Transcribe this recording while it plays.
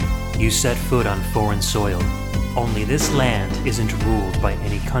You set foot on foreign soil. Only this land isn't ruled by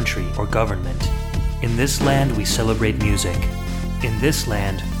any country or government. In this land we celebrate music. In this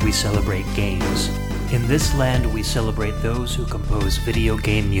land we celebrate games. In this land we celebrate those who compose video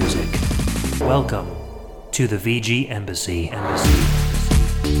game music. Welcome to the VG Embassy.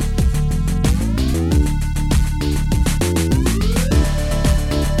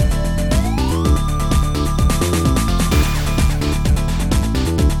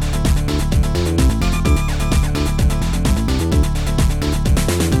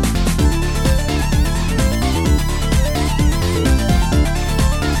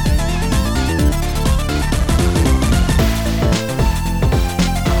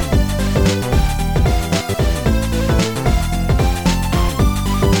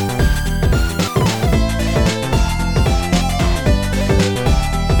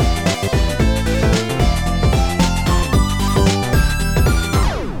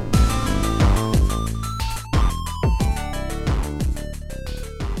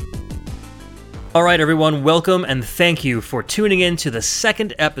 Alright everyone, welcome and thank you for tuning in to the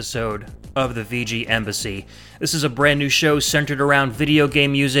second episode of the VG Embassy. This is a brand new show centered around video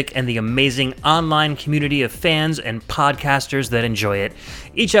game music and the amazing online community of fans and podcasters that enjoy it.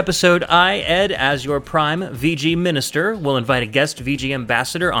 Each episode, I, Ed, as your prime VG minister, will invite a guest VG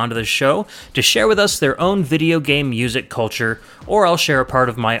ambassador onto the show to share with us their own video game music culture, or I'll share a part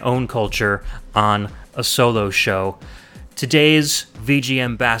of my own culture on a solo show. Today's VG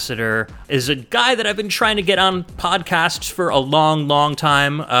ambassador is a guy that I've been trying to get on podcasts for a long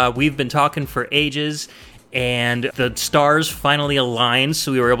time. We've been talking for ages, and the stars finally aligned,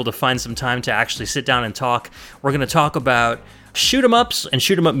 so we were able to find some time to actually sit down and talk. We're going to talk about shoot 'em ups and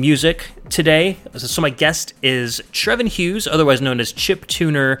shoot 'em up music today. So my guest is Trevin Hughes, otherwise known as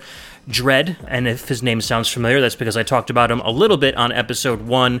chiptuner Jredd, and if his name sounds familiar, that's because I talked about him a little bit on episode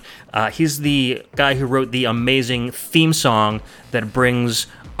 1. He's the guy who wrote the amazing theme song that brings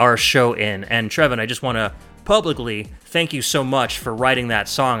our show in. And Trevin, I just want to publicly thank you so much for writing that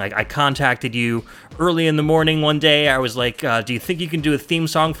song. I contacted you early in the morning one day. I was like, do you think you can do a theme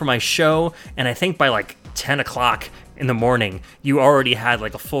song for my show? And I think by like 10 o'clock in the morning, you already had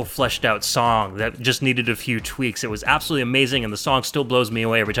like a full fleshed out song that just needed a few tweaks. It was absolutely amazing, and the song still blows me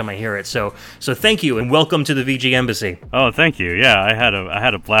away every time I hear it. So thank you, and welcome to the VG Embassy. Oh, thank you. Yeah, I had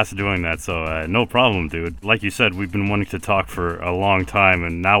a blast doing that, so no problem, dude. Like you said, we've been wanting to talk for a long time,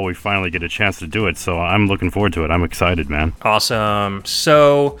 and now we finally get a chance to do it, so I'm looking forward to it. I'm excited, man. Awesome.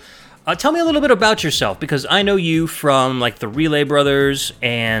 So tell me a little bit about yourself, because I know you from like the Relay Brothers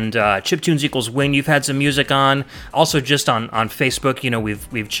and Chiptunes Equals Win. You've had some music on, also just on Facebook. You know,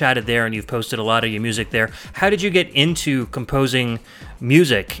 we've chatted there, and you've posted a lot of your music there. How did you get into composing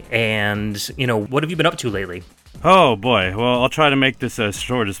music, and you know, what have you been up to lately? Oh boy, well, I'll try to make this as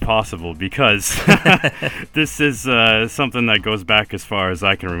short as possible, because this is something that goes back as far as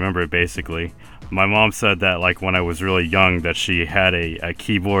I can remember, basically. My mom said that, like, when I was really young, that she had a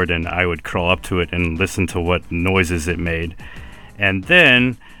keyboard and I would crawl up to it and listen to what noises it made. And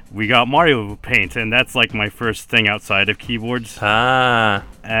then we got Mario Paint, and that's like my first thing outside of keyboards. So,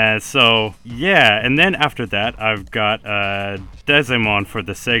 yeah, and then after that, I've got Desemon for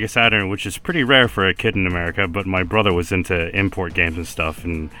the Sega Saturn, which is pretty rare for a kid in America, but my brother was into import games and stuff,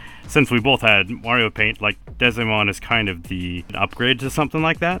 and since we both had Mario Paint, like, Desemon is kind of the upgrade to something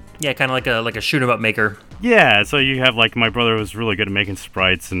like that. Yeah, kind of like a shoot 'em up maker. Yeah, so you have, like, my brother was really good at making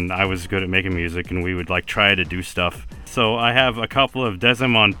sprites, and I was good at making music, and we would, like, try to do stuff. So I have a couple of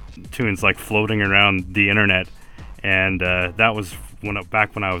Desemon tunes, like, floating around the internet, and that was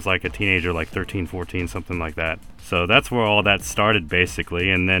back when I was, like, a teenager, like 13, 14, something like that. So that's where all that started,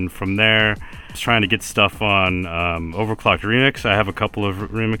 basically, and then from there, I was trying to get stuff on Overclocked Remix. I have a couple of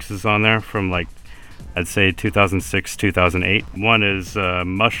remixes on there from, like, I'd say 2006, 2008. One is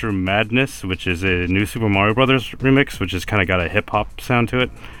Mushroom Madness, which is a new Super Mario Brothers remix, which has kind of got a hip-hop sound to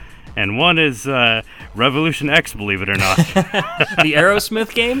it. And one is Revolution X, believe it or not. The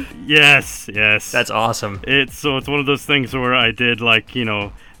Aerosmith game? Yes. That's awesome. It's one of those things where I did, like, you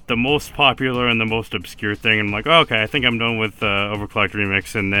know, the most popular and the most obscure thing. And I'm like, oh, okay, I think I'm done with Overclocked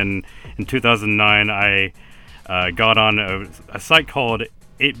Remix. And then in 2009, I got on a site called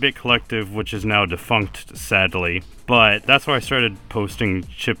 8-Bit Collective, which is now defunct, sadly. But that's where I started posting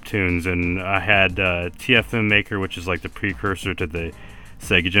chiptunes, and I had TFM Maker, which is like the precursor to the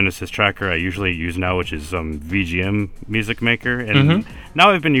Sega Genesis tracker I usually use now, which is VGM Music Maker, and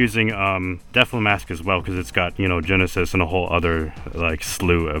now I've been using Deflamask as well because it's got Genesis and a whole other like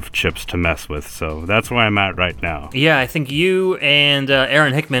slew of chips to mess with. So that's where I'm at right now. Yeah, I think you and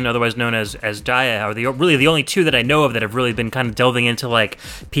Aaron Hickman, otherwise known as Daya, are really the only two that I know of that have really been kind of delving into like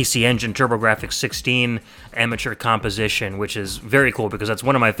PC Engine, TurboGrafx 16, amateur composition, which is very cool because that's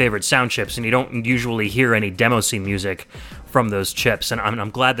one of my favorite sound chips, and you don't usually hear any demo scene music from those chips. And I'm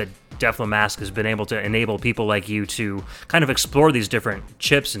glad that Deflamask has been able to enable people like you to kind of explore these different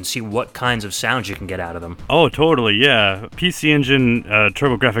chips and see what kinds of sounds you can get out of them. Oh, totally, yeah. PC Engine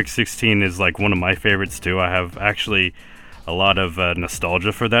TurboGrafx 16 is like one of my favorites too. I have actually a lot of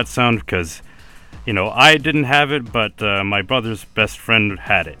nostalgia for that sound because, I didn't have it, but my brother's best friend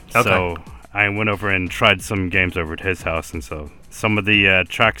had it. Okay. So I went over and tried some games over at his house, and so some of the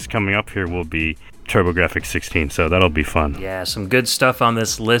tracks coming up here will be TurboGrafx 16, so that'll be fun. Yeah, some good stuff on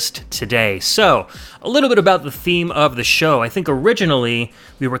this list today. So, a little bit about the theme of the show. I think originally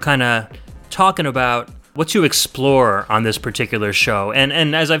we were kind of talking about what to explore on this particular show.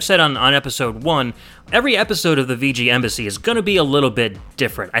 And as I've said on episode 1, every episode of the VG Embassy is going to be a little bit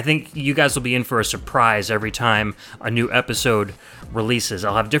different. I think you guys will be in for a surprise every time a new episode releases.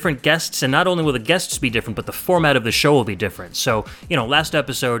 I'll have different guests, and not only will the guests be different, but the format of the show will be different. So, last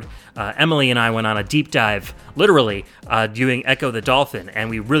episode, Emily and I went on a deep dive, literally, doing Echo the Dolphin, and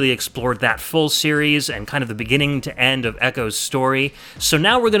we really explored that full series and kind of the beginning to end of Echo's story. So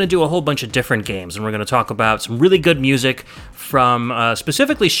now we're going to do a whole bunch of different games, and we're going to talk about some really good music from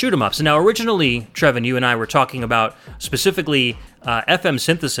specifically shoot 'em ups. And now originally, Trevin, you and I were talking about specifically FM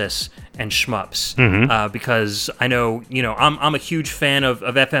synthesis and shmups, because I know, I'm a huge fan of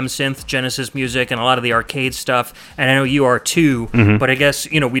FM synth, Genesis music, and a lot of the arcade stuff, and I know you are too, but I guess,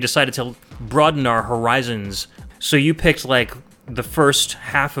 we decided to broaden our horizons. So you picked, like, the first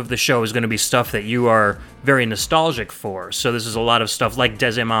half of the show is going to be stuff that you are very nostalgic for. So this is a lot of stuff like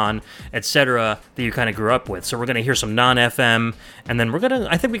Dezemon, etc., that you kind of grew up with. So we're going to hear some non-FM, and then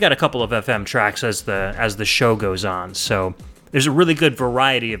I think we got a couple of FM tracks as the show goes on. So there's a really good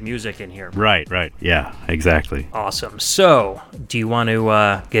variety of music in here. Right. Yeah, exactly. Awesome. So, do you want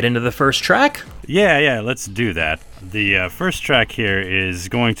to get into the first track? Yeah, let's do that. The first track here is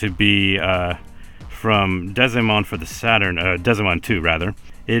going to be from Dezemon for the Saturn, Dezemon 2, rather.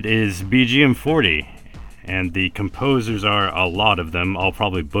 It is BGM 40, and the composers are a lot of them. I'll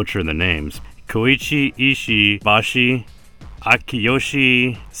probably butcher the names. Koichi Ishibashi,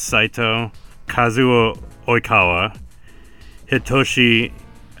 Akiyoshi Saito, Kazuo Oikawa, Hitoshi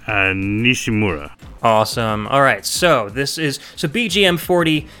Nishimura. Awesome. All right, so BGM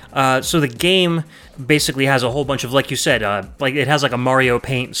 40. So the game basically has a whole bunch of, like you said, like it has like a Mario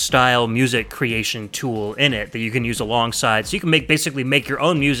Paint style music creation tool in it that you can use alongside. So you can basically make your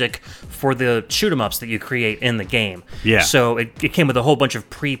own music for the shoot 'em ups that you create in the game. Yeah. So it came with a whole bunch of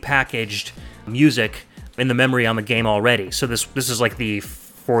pre-packaged music in the memory on the game already. So this is like the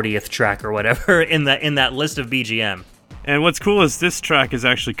 40th track or whatever in that list of BGM. And what's cool is this track is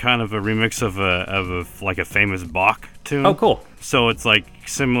actually kind of a remix of a famous Bach tune. Oh, cool. So it's like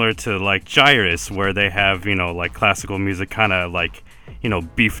similar to like Gyrus, where they have, like classical music kind of like,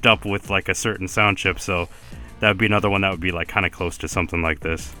 beefed up with like a certain sound chip. So that would be another one that would be like kind of close to something like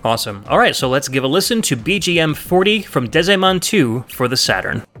this. Awesome. All right, so let's give a listen to BGM 40 from Dezemon 2 for the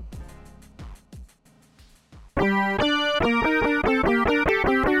Saturn.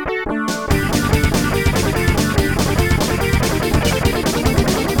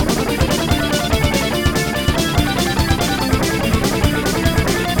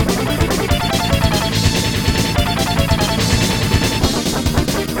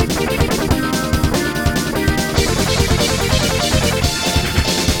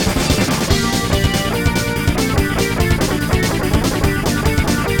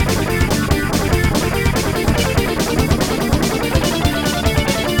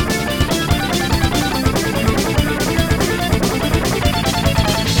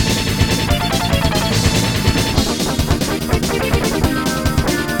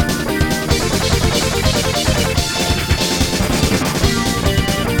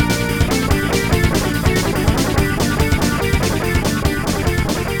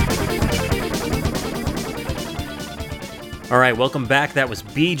 All right, welcome back. That was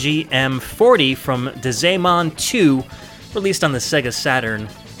BGM 40 from Dezemon 2, released on the Sega Saturn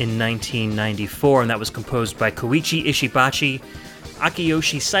in 1994, and that was composed by Koichi Ishibashi,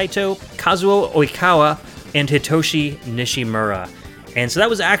 Akiyoshi Saito, Kazuo Oikawa, and Hitoshi Nishimura. And so that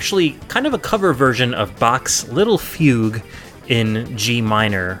was actually kind of a cover version of Bach's Little Fugue in G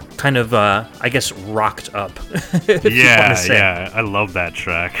minor, kind of, I guess, rocked up. If you wanna say. Yeah, I love that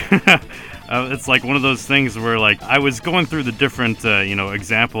track. It's like one of those things where, like, I was going through the different,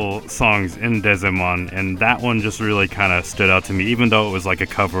 example songs in Dezemon, and that one just really kind of stood out to me, even though it was like a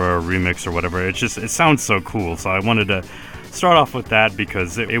cover or a remix or whatever. It sounds so cool, so I wanted to start off with that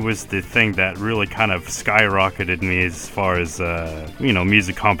because it was the thing that really kind of skyrocketed me as far as,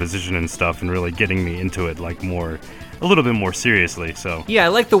 music composition and stuff, and really getting me into it, like, a little bit more seriously. So yeah, I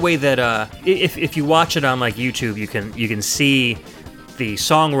like the way that if you watch it on like YouTube, you can see the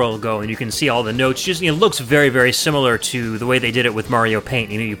song roll go, and you can see all the notes. Just it looks very, very similar to the way they did it with Mario Paint.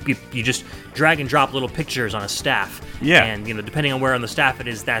 You just drag and drop little pictures on a staff. Yeah. And depending on where on the staff it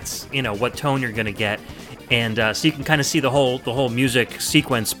is, that's what tone you're gonna get, and so you can kind of see the whole music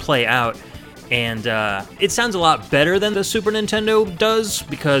sequence play out. And it sounds a lot better than the Super Nintendo does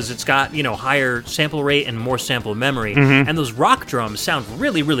because it's got, higher sample rate and more sample memory. Mm-hmm. And those rock drums sound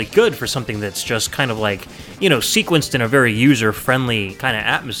really, really good for something that's just kind of like, sequenced in a very user-friendly kind of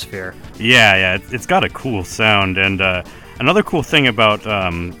atmosphere. Yeah, it's got a cool sound. And another cool thing about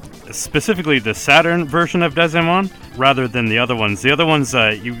specifically the Saturn version of Dezemon, rather than the other ones. The other ones,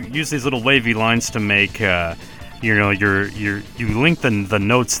 you use these little wavy lines to make, you link the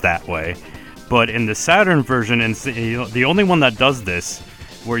notes that way. But in the Saturn version, and the only one that does this,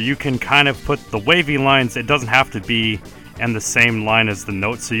 where you can kind of put the wavy lines, it doesn't have to be in the same line as the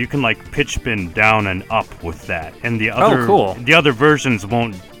notes, so you can like pitch bend down and up with that. And the other versions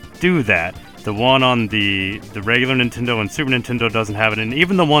won't do that. The one on the regular Nintendo and Super Nintendo doesn't have it, and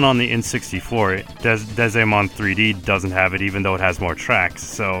even the one on the N64, Dezemon 3D doesn't have it, even though it has more tracks.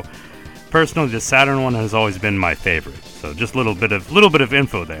 So personally, the Saturn one has always been my favorite. So just a little bit of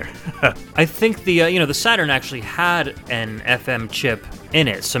info there. I think the Saturn actually had an FM chip in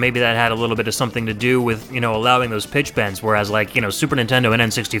it, so maybe that had a little bit of something to do with allowing those pitch bends. Whereas like Super Nintendo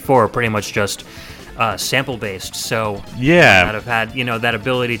and N64 are pretty much just sample based. So yeah, that have had that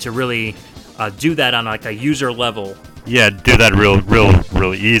ability to really do that on like a user level. Yeah, do that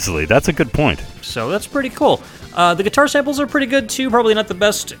real easily. That's a good point. So that's pretty cool. The guitar samples are pretty good too. Probably not the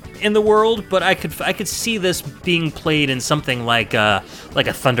best in the world, but I could see this being played in something like a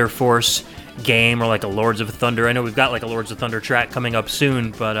Thunder Force game or like a Lords of Thunder. I know we've got like a Lords of Thunder track coming up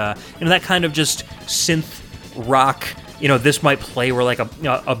soon, but that kind of just synth rock. This might play where like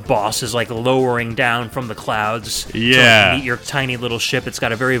a boss is like lowering down from the clouds. Yeah. To like, meet your tiny little ship. It's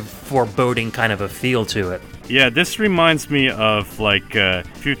got a very foreboding kind of a feel to it. Yeah, this reminds me of like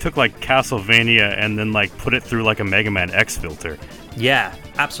if you took like Castlevania and then like put it through like a Mega Man X filter. Yeah,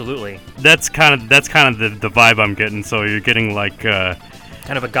 absolutely. That's kind of the vibe I'm getting. So you're getting like kind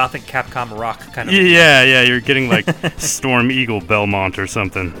of a gothic Capcom rock kind of. Yeah, you're getting like Storm Eagle Belmont or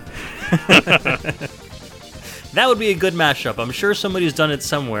something. That would be a good mashup. I'm sure somebody's done it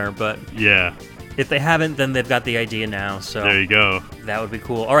somewhere, but yeah. If they haven't, then they've got the idea now. So there you go. That would be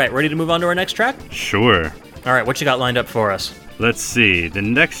cool. All right, ready to move on to our next track? Sure. All right, what you got lined up for us? Let's see. The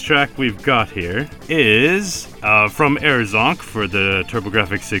next track we've got here is from Airzonk for the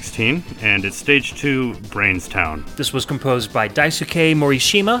TurboGrafx 16, and it's Stage 2, Brainstown. This was composed by Daisuke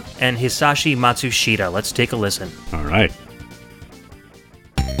Morishima and Hisashi Matsushita. Let's take a listen. All right.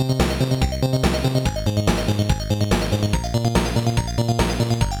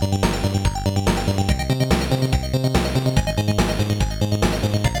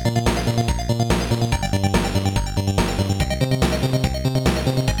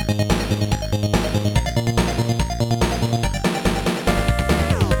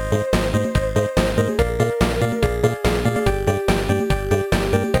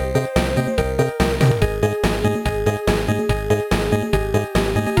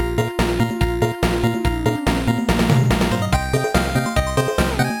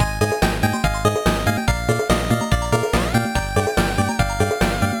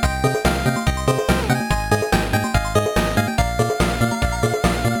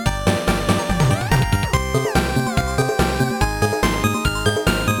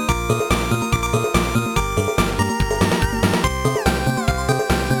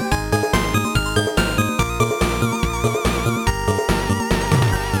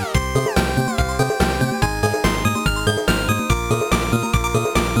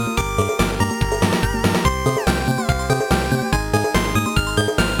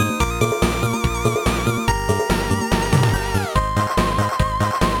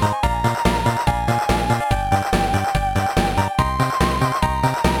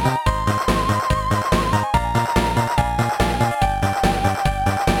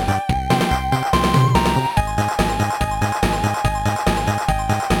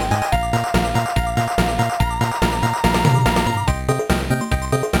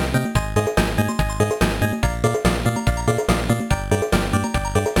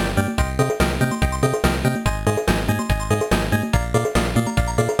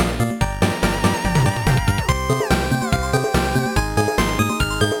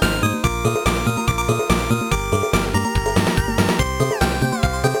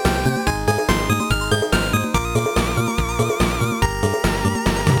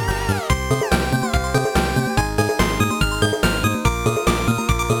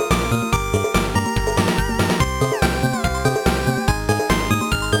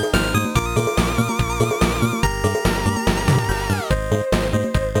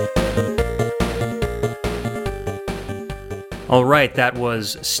 All right, that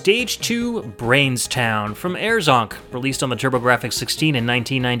was Stage 2 Brainstown from Airzonk, released on the TurboGrafx-16 in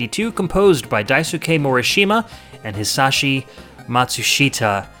 1992, composed by Daisuke Morishima and Hisashi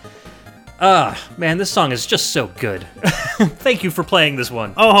Matsushita. Man, this song is just so good. Thank you for playing this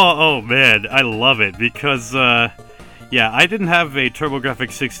one. Oh, man, I love it because, I didn't have a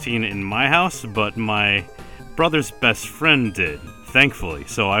TurboGrafx-16 in my house, but my brother's best friend did, thankfully.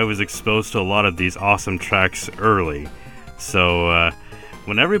 So I was exposed to a lot of these awesome tracks early. So,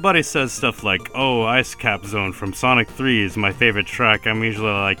 when everybody says stuff like, oh, Ice Cap Zone from Sonic 3 is my favorite track, I'm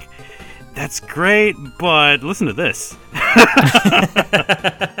usually like, that's great, but listen to this.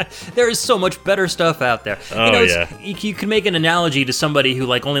 There is so much better stuff out there. Oh, You can make an analogy to somebody who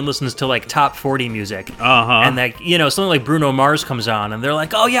like only listens to like top 40 music. Uh-huh. And that, something like Bruno Mars comes on and they're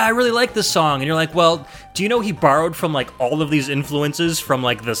like, oh yeah, I really like this song. And you're like, well, do you know he borrowed from like all of these influences from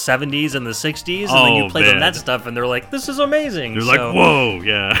like the 70s and the 60s? And then you play them that stuff and they're like, this is amazing. They're like, whoa,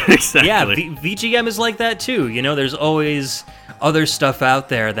 yeah, exactly. Yeah, VGM is like that too. There's always other stuff out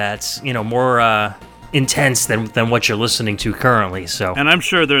there that's, more intense than what you're listening to currently. So, and I'm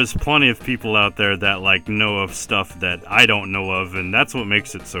sure there's plenty of people out there that like know of stuff that I don't know of, and that's what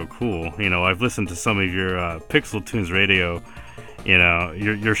makes it so cool. I've listened to some of your Pixel Tunes Radio,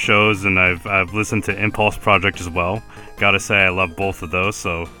 your shows, and I've listened to Impulse Project as well. Gotta say, I love both of those.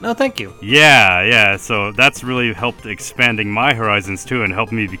 So, no, thank you. Yeah. So that's really helped expanding my horizons too, and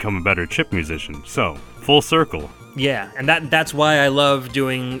helped me become a better chip musician. So, full circle. Yeah, and that's why I love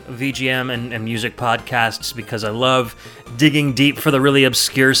doing VGM and music podcasts, because I love digging deep for the really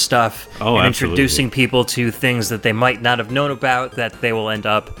obscure stuff and introducing people to things that they might not have known about that they will end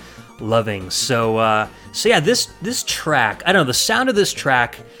up loving. So yeah, this track, I don't know, the sound of this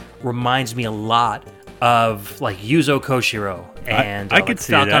track reminds me a lot of like Yuzo Koshiro and I could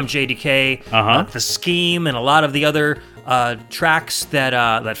see Falcom that. JDK, The Scheme, and a lot of the other tracks that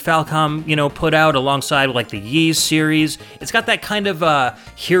Falcom put out alongside like the Yeez series. It's got that kind of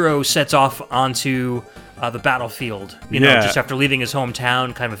hero sets off onto the battlefield, just after leaving his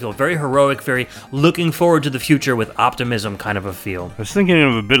hometown kind of a feel. Very heroic, very looking forward to the future with optimism kind of a feel. I was thinking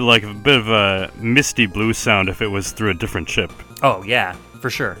of a bit of a Misty Blue sound if it was through a different chip. Oh yeah, for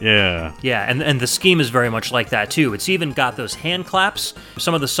sure. Yeah. Yeah, and the Scheme is very much like that too. It's even got those hand claps.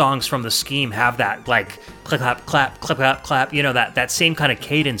 Some of the songs from the Scheme have that like clip clap clap clip clap clap, that same kind of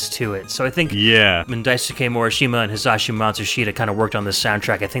cadence to it. So I think when Daisuke Morishima and Hisashi Matsushita kind of worked on this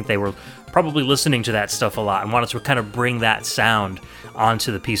soundtrack, I think they were probably listening to that stuff a lot and wanted to kind of bring that sound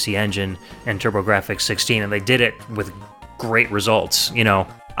onto the PC Engine and TurboGrafx-16, and they did it with great results,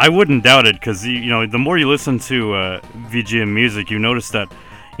 I wouldn't doubt it, because the more you listen to VGM music, you notice that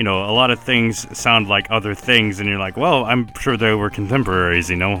a lot of things sound like other things, and you're like, well, I'm sure they were contemporaries,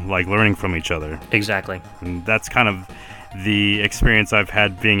 like learning from each other. Exactly. And that's kind of the experience I've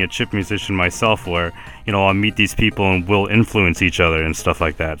had being a chip musician myself, where I'll meet these people and we'll influence each other and stuff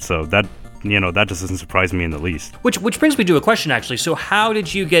like that. So that that just doesn't surprise me in the least. Which brings me to a question, actually. So how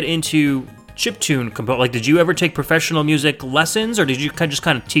did you get into chiptune compo? Like, did you ever take professional music lessons, or did you just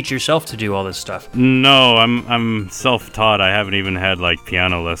kind of teach yourself to do all this stuff? No, I'm self-taught. I haven't even had like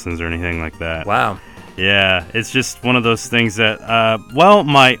piano lessons or anything like that. Wow. Yeah, it's just one of those things that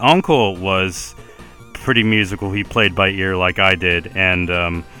my uncle was pretty musical. He played by ear like I did, and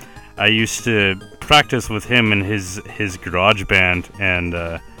I used to practice with him in his garage band,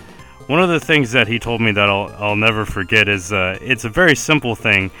 and one of the things that he told me that I'll never forget is it's a very simple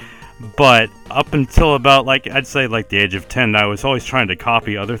thing. But up until about, I'd say, the age of 10, I was always trying to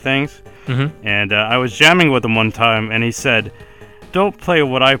copy other things. Mm-hmm. And I was jamming with him one time, and he said, don't play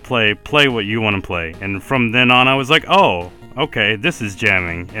what I play what you want to play. And from then on, I was like, oh, okay, this is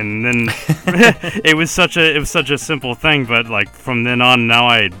jamming. And then it was such a simple thing, but, from then on, now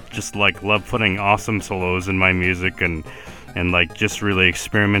I just, love putting awesome solos in my music and just really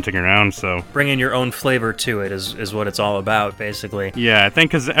experimenting around. So bringing your own flavor to it is what it's all about, basically. Yeah, I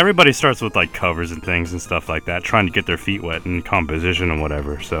think because everybody starts with covers and things and stuff like that, trying to get their feet wet in composition and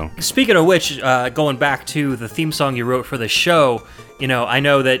whatever. So speaking of which, going back to the theme song you wrote for the show, I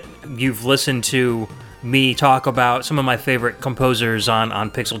know that you've listened to me talk about some of my favorite composers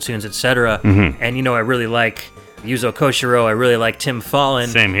on Pixel Tunes, etc. Mm-hmm. And I really like Yuzo Koshiro. I really like Tim Fallon.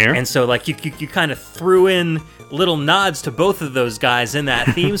 Same here. And so you kind of threw in little nods to both of those guys in that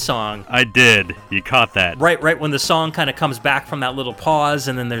theme song. I did. You caught that. Right when the song kind of comes back from that little pause,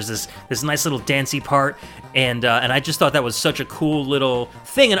 and then there's this nice little dancey part, and I just thought that was such a cool little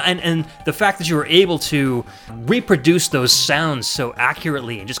thing, and the fact that you were able to reproduce those sounds so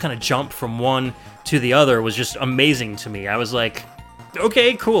accurately and just kind of jump from one to the other was just amazing to me. I was like,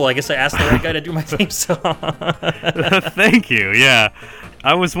 Okay, cool. I guess I asked the right guy to do my theme song. Thank you. Yeah,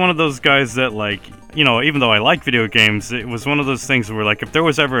 I was one of those guys that, like, you know, even though I like video games, it was one of those things where, like, if there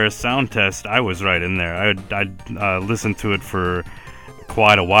was ever a sound test, I was right in there. I'd listen to it for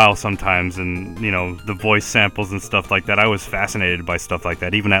quite a while sometimes, and, you know, the voice samples and stuff like that. I was fascinated by stuff like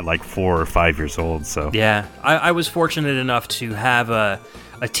that, even at like 4 or 5 years old. So yeah, I was fortunate enough to have a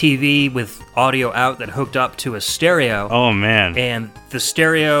TV with audio out that hooked up to a stereo. Oh, man. And the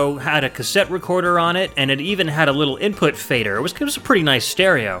stereo had a cassette recorder on it, and it even had a little input fader. It was a pretty nice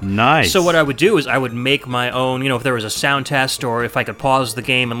stereo. Nice. So what I would do is I would make my own, you know, if there was a sound test or if I could pause the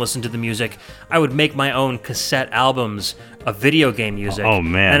game and listen to the music, I would make my own cassette albums of video game music. Oh,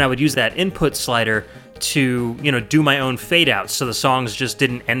 man. And I would use that input slider to, you know, do my own fade outs so the songs just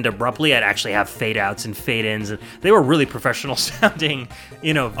didn't end abruptly. I'd actually have fade outs and fade ins, and they were really professional sounding,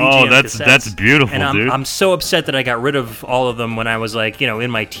 you know, VGM cassettes. That's beautiful, and dude. I'm so upset that I got rid of all of them when I was, like, you know, in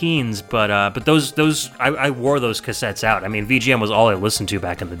my teens, but those I wore those cassettes out. I mean, VGM was all I listened to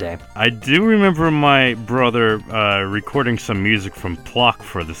back in the day. I do remember my brother recording some music from Plock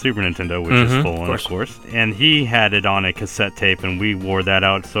for the Super Nintendo, which is full on, of course. And he had it on a cassette tape, and we wore that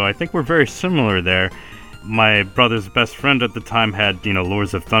out. So I think we're very similar there. My brother's best friend at the time had, you know,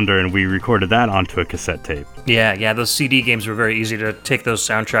 Lords of Thunder, and we recorded that onto a cassette tape. Yeah, those CD games were very easy to take those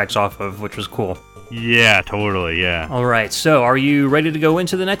soundtracks off of, which was cool. Yeah, totally, yeah. All right, so are you ready to go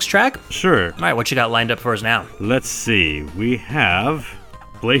into the next track? Sure. All right, what you got lined up for us now? Let's see. We have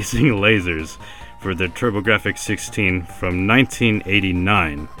Blazing Lasers for the TurboGrafx 16 from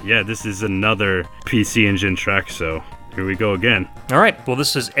 1989. Yeah, this is another PC Engine track, so here we go again. All right, well,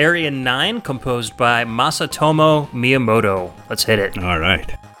 this is Area 9, composed by Masatomo Miyamoto. Let's hit it. All right.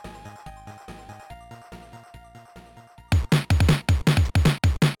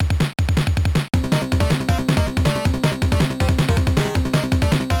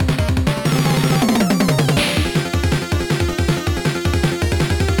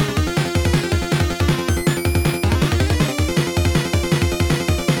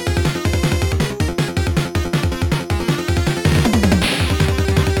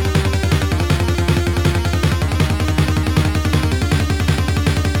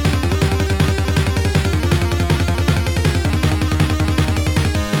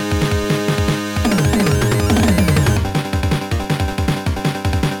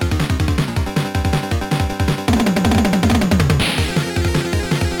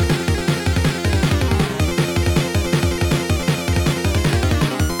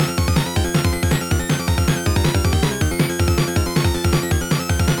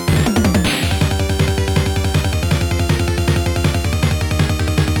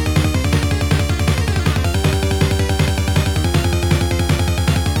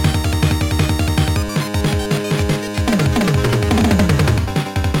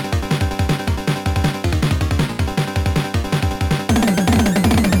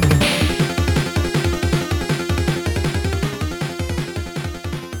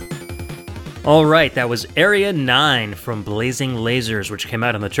 All right, that was Area 9 from Blazing Lasers, which came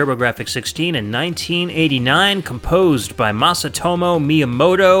out on the TurboGrafx 16 in 1989, composed by Masatomo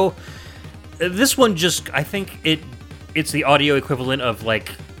Miyamoto. This one just, I think it's the audio equivalent of,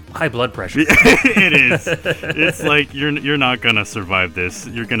 like, high blood pressure. It is. It's like you're not gonna survive this.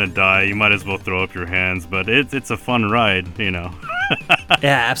 You're gonna die. You might as well throw up your hands. But it's a fun ride, you know.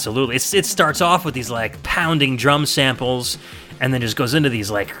 Yeah, absolutely. It starts off with these, like, pounding drum samples, and then just goes into these,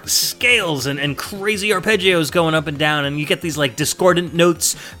 like, scales and crazy arpeggios going up and down, and you get these, like, discordant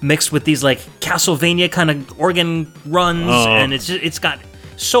notes mixed with these, like, Castlevania kind of organ runs, and it's got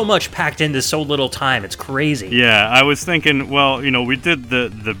so much packed into so little time. It's crazy. Yeah, I was thinking, well, you know, we did the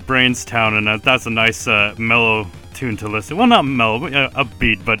Brainstown, and that's a nice mellow tune to listen. Well, not mellow,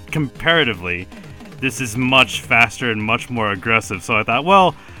 upbeat, but comparatively, this is much faster and much more aggressive. So I thought,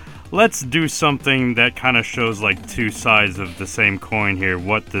 well, let's do something that kind of shows like two sides of the same coin here,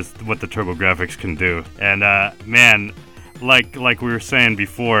 what the TurboGrafx can do. And man, like we were saying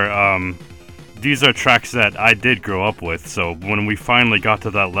before, these are tracks that I did grow up with. So when we finally got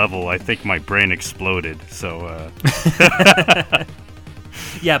to that level, I think my brain exploded. So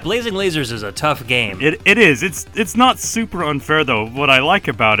yeah, Blazing Lasers is a tough game. It is. It's not super unfair though. What I like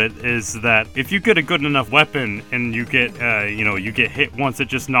about it is that if you get a good enough weapon and you get you get hit once, it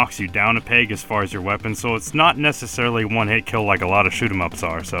just knocks you down a peg as far as your weapon. So it's not necessarily one hit kill like a lot of shoot 'em ups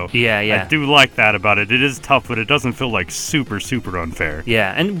are. So yeah. I do like that about it. It is tough, but it doesn't feel like super unfair.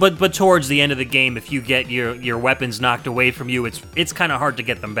 Yeah, and but towards the end of the game, if you get your weapons knocked away from you, it's kind of hard to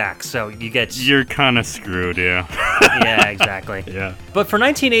get them back. So you're kind of screwed. Yeah. Yeah, exactly. Yeah. But for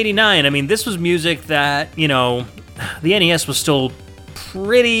 1989, I mean, this was music that, you know, the NES was still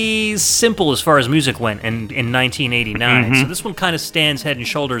pretty simple as far as music went in 1989. Mm-hmm. So this one kind of stands head and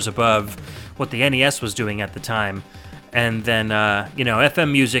shoulders above what the NES was doing at the time. And then,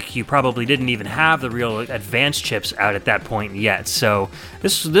 FM music, you probably didn't even have the real advanced chips out at that point yet. So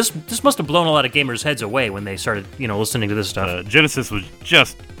this must have blown a lot of gamers' heads away when they started, listening to this stuff. Genesis was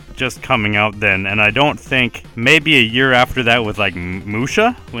just coming out then, and I don't think, maybe a year after that with like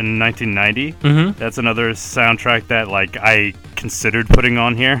Musha in 1990. Mm-hmm. That's another soundtrack that like I considered putting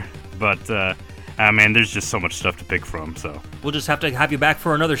on here, but man, there's just so much stuff to pick from. So we'll just have to have you back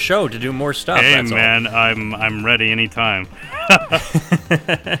for another show to do more stuff. Hey that's man, all. I'm ready anytime.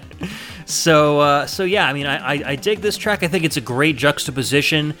 So yeah, I mean, I dig this track. I think it's a great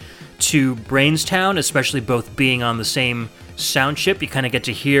juxtaposition to Brainstown, especially both being on the same sound chip. You kind of get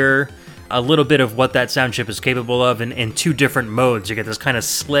to hear a little bit of what that sound chip is capable of in two different modes. You get this kind of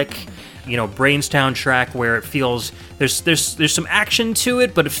slick, Brainstown track where it feels there's some action to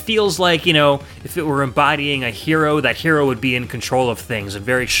it, but it feels like, if it were embodying a hero, that hero would be in control of things and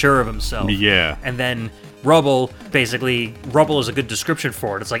very sure of himself. Yeah. And then Rubble is a good description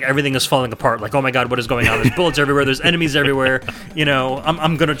for it. It's like everything is falling apart. Like, oh my god, what is going on? There's bullets everywhere. There's enemies everywhere.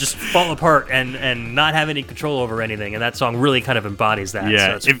 I'm gonna just fall apart and not have any control over anything. And that song really kind of embodies that.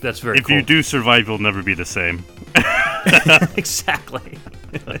 Yeah, so that's very cool. If you do survive, you'll never be the same. Exactly.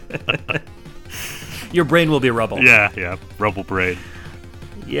 Your brain will be Rubble. Yeah. Rubble brain.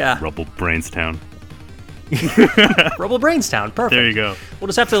 Yeah. Rubble Brainstown. Rubble Brainstown. Perfect. There you go. We'll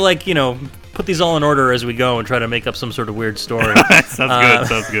just have to put these all in order as we go and try to make up some sort of weird story.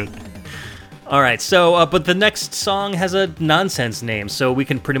 Sounds good. All right, so, but the next song has a nonsense name, so we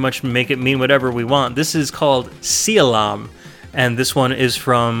can pretty much make it mean whatever we want. This is called Sialam, and this one is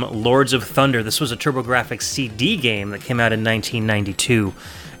from Lords of Thunder. This was a TurboGrafx CD game that came out in 1992,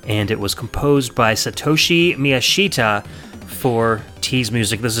 and it was composed by Satoshi Miyashita for T's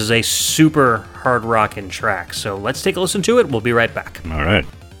Music. This is a super hard rockin' track, so let's take a listen to it. We'll be right back. All right.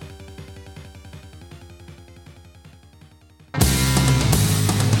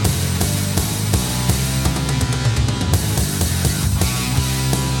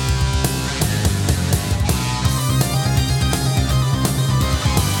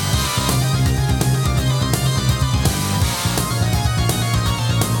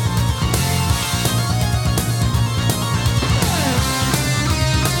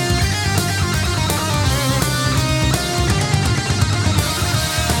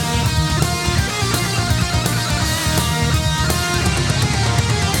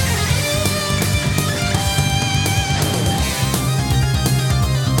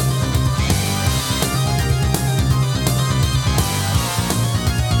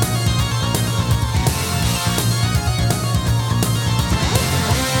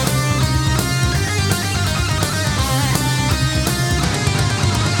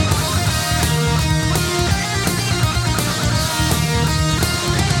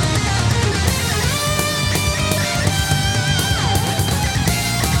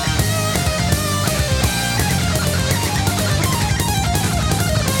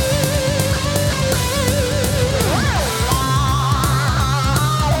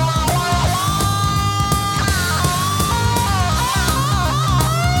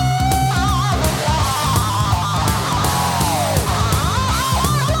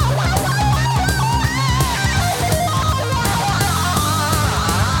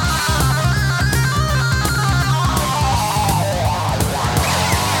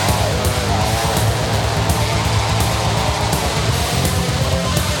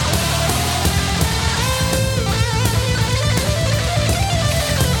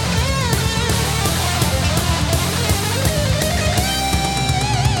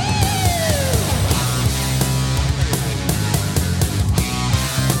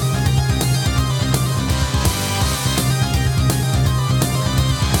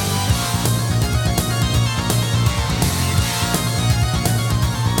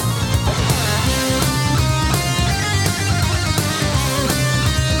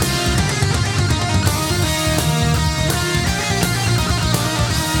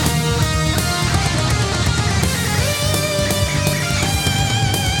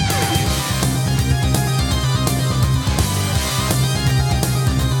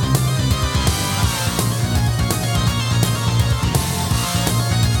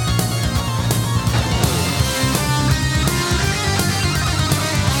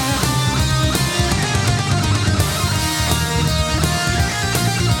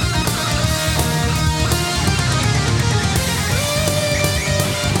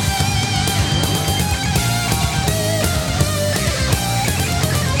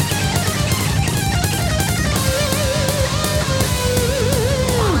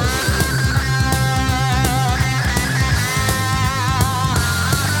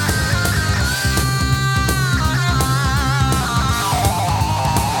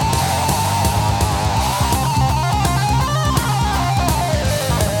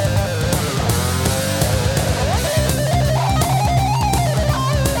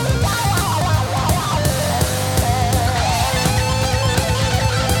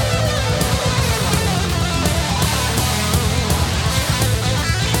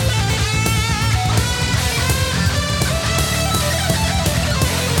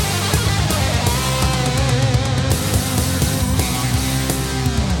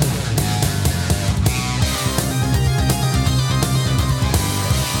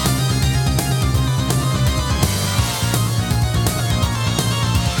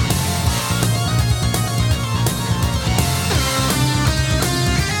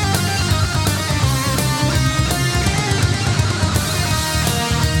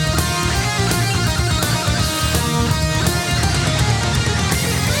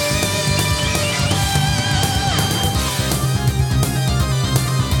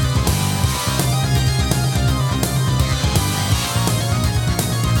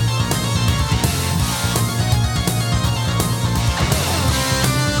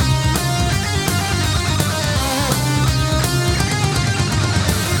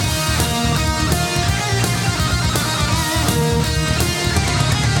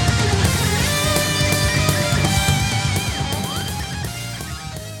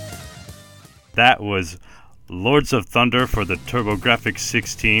 That was Lords of Thunder for the TurboGrafx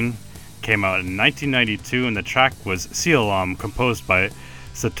 16. Came out in 1992, and the track was Sealam, composed by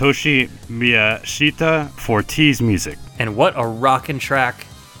Satoshi Miyashita for T's Music. And what a rockin' track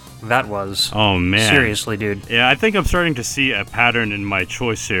that was. Oh, man. Seriously, dude. Yeah, I think I'm starting to see a pattern in my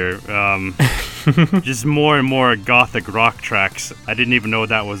choice here. Just more and more gothic rock tracks. I didn't even know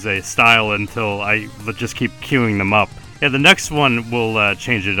that was a style until I just keep queuing them up. Yeah, the next one will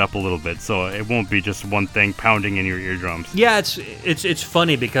change it up a little bit, so it won't be just one thing pounding in your eardrums. Yeah, it's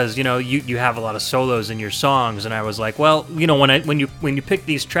funny because you have a lot of solos in your songs, and I was like, well, when you pick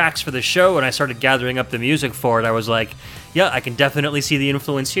these tracks for the show, and I started gathering up the music for it, I was like, yeah, I can definitely see the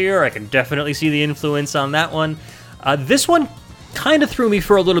influence here. I can definitely see the influence on that one. This one kind of threw me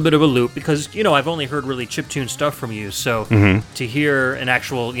for a little bit of a loop because I've only heard really chiptune stuff from you, so to hear an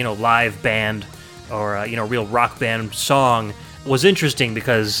actual live band or real rock band song was interesting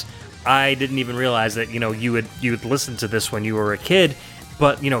because I didn't even realize that you would listen to this when you were a kid.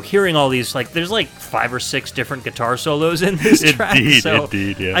 But hearing all these, there's 5 or 6 different guitar solos in this track.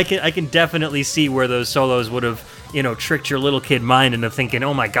 Indeed, yeah. I can definitely see where those solos would have tricked your little kid mind into thinking,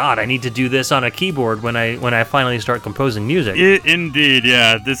 oh my god, I need to do this on a keyboard when I finally start composing music. Indeed,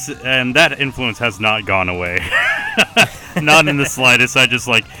 yeah. That influence has not gone away. Not in the slightest. I just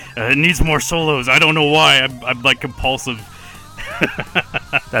it needs more solos. I don't know why. I'm compulsive.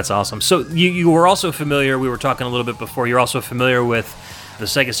 That's awesome. So you were also familiar, we were talking a little bit before, you're also familiar with the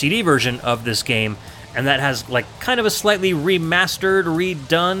Sega CD version of this game, and that has kind of a slightly remastered,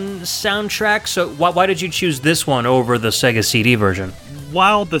 redone soundtrack. So why did you choose this one over the Sega CD version?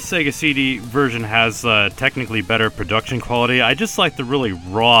 While the Sega CD version has technically better production quality, I just like the really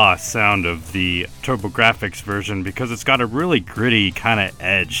raw sound of the TurboGrafx version because it's got a really gritty kind of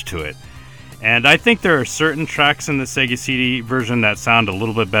edge to it. And I think there are certain tracks in the Sega CD version that sound a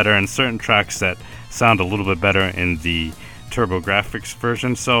little bit better and certain tracks that sound a little bit better in the TurboGrafx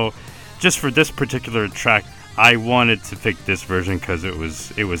version. So just for this particular track, I wanted to pick this version because it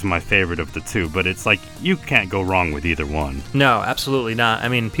was my favorite of the two, but it's you can't go wrong with either one. No, absolutely not. I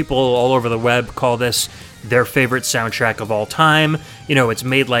mean, people all over the web call this their favorite soundtrack of all time. It's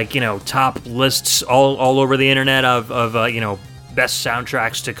made top lists all over the internet of best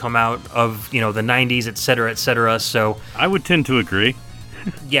soundtracks to come out of the 90s, etc., etc. So I would tend to agree.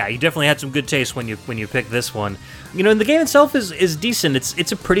 Yeah, you definitely had some good taste when you picked this one. And the game itself is decent.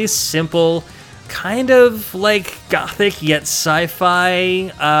 It's a pretty simple, kind of gothic yet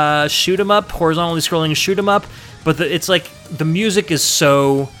sci-fi shoot 'em up, horizontally scrolling shoot 'em up. But the music is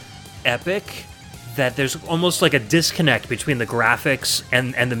so epic that there's almost a disconnect between the graphics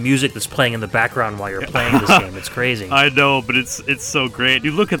and the music that's playing in the background while you're playing this game. It's crazy. I know, but it's so great.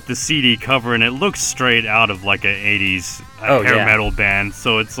 You look at the CD cover and it looks straight out of an 80s hair metal band.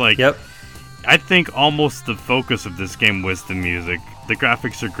 So it's yep. I think almost the focus of this game was the music. The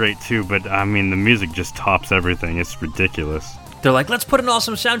graphics are great too, but I mean the music just tops everything. It's ridiculous. They're like, let's put an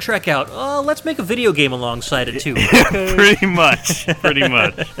awesome soundtrack out. Oh, let's make a video game alongside it too. Pretty much.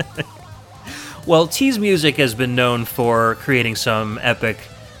 Well, T's Music has been known for creating some epic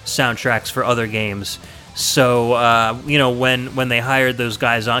soundtracks for other games. So, when they hired those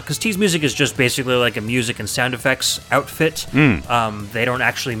guys on, because T's Music is just basically a music and sound effects outfit. They don't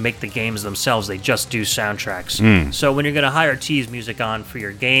actually make the games themselves; they just do soundtracks. So, when you're going to hire T's Music on for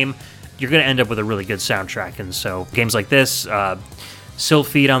your game, you're going to end up with a really good soundtrack. And so, games like this,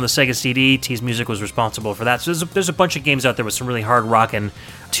 Sylphid on the Sega CD, T's Music was responsible for that. So there's a bunch of games out there with some really hard rockin'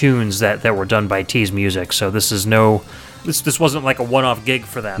 tunes that were done by T's Music. So this wasn't a one-off gig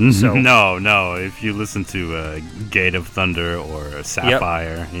for them. So No. If you listen to Gate of Thunder or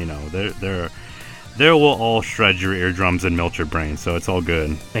Sapphire, they will all shred your eardrums and melt your brain. So it's all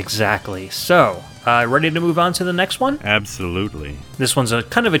good. Exactly. So ready to move on to the next one? Absolutely. This one's a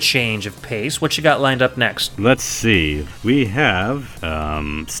kind of a change of pace. What you got lined up next? Let's see. We have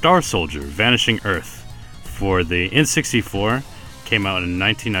Star Soldier, Vanishing Earth for the N64. Came out in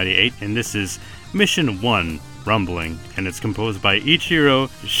 1998, and this is Mission 1, Rumbling, and it's composed by Ichiro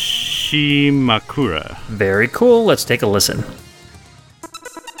Shimakura. Very cool. Let's take a listen.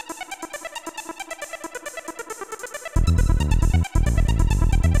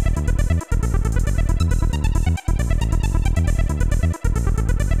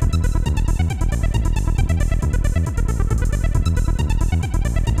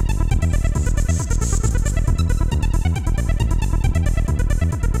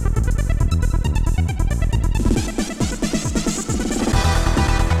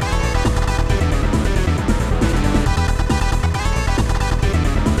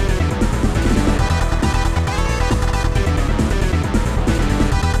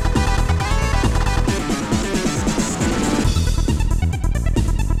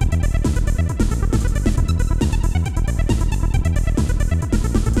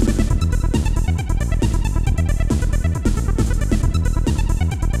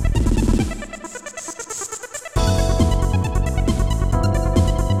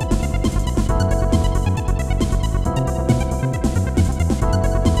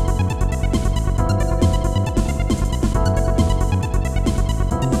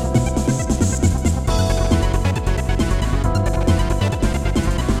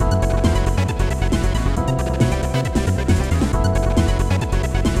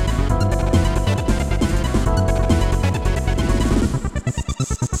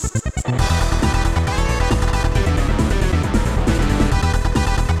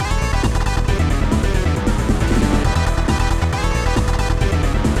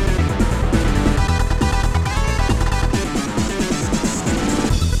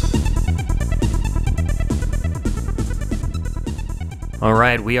 All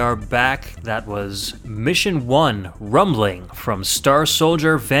right, we are back. That was Mission 1, Rumbling, from Star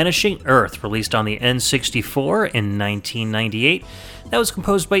Soldier Vanishing Earth, released on the N64 in 1998. That was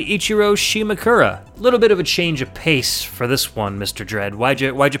composed by Ichiro Shimakura. A little bit of a change of pace for this one, Mr. Jredd.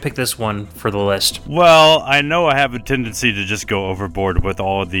 Why'd you pick this one for the list? Well, I know I have a tendency to just go overboard with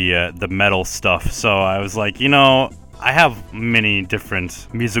all the metal stuff, so I was like, I have many different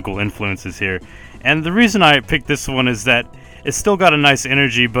musical influences here, and the reason I picked this one is that it's still got a nice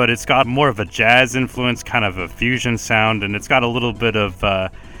energy, but it's got more of a jazz influence, kind of a fusion sound, and it's got a little bit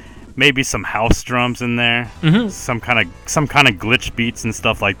of maybe some house drums in there, some kind of glitch beats and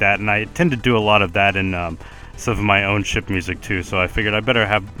stuff like that. And I tend to do a lot of that in some of my own chip music too. So I figured I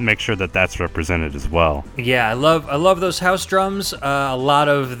better make sure that that's represented as well. Yeah, I love those house drums. A lot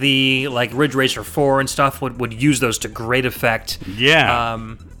of the Ridge Racer 4 and stuff would use those to great effect.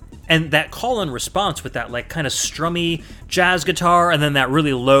 Yeah. And that call and response with that kind of strummy jazz guitar, and then that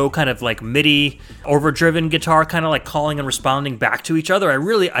really low kind of MIDI overdriven guitar, kind of calling and responding back to each other.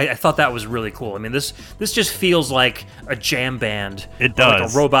 I thought that was really cool. I mean, this just feels like a jam band. It does.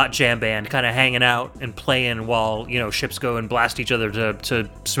 Like a robot jam band, kind of hanging out and playing while ships go and blast each other to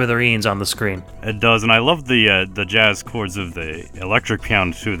smithereens on the screen. It does, and I love the jazz chords of the electric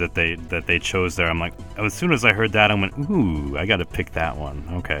piano too that they chose there. I'm like, as soon as I heard that, I went, ooh, I got to pick that one.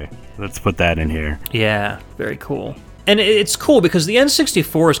 Okay. Let's put that in here. Yeah, very cool. And it's cool because the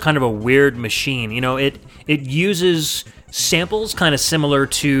N64 is kind of a weird machine. It uses samples kind of similar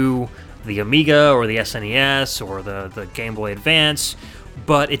to the Amiga or the SNES or the Game Boy Advance,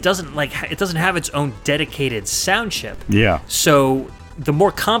 but it doesn't have its own dedicated sound chip. Yeah. So the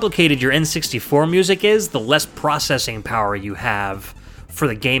more complicated your N64 music is, the less processing power you have for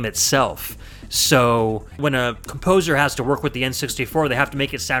the game itself. So when a composer has to work with the N64, they have to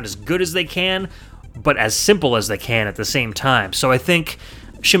make it sound as good as they can, but as simple as they can at the same time. So I think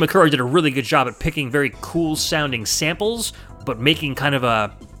Shimakura did a really good job at picking very cool sounding samples, but making kind of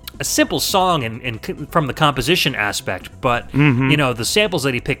a simple song and from the composition aspect. But, the samples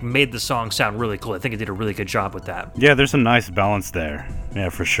that he picked made the song sound really cool. I think he did a really good job with that. Yeah, there's a nice balance there. Yeah,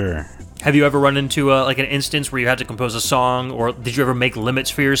 for sure. Have you ever run into an instance where you had to compose a song, or did you ever make limits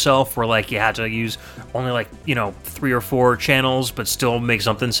for yourself where you had to use only 3 or 4 channels but still make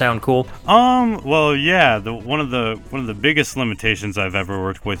something sound cool? Well, yeah, one of the biggest limitations I've ever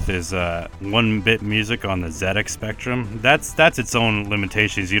worked with is 1-bit music on the ZX Spectrum. That's its own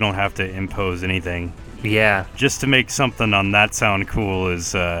limitations. You don't have to impose anything. Yeah. Just to make something on that sound cool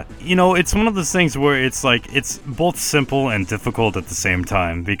is, it's one of those things where it's both simple and difficult at the same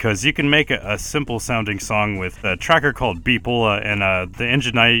time, because you can make a simple sounding song with a tracker called Beeple, and the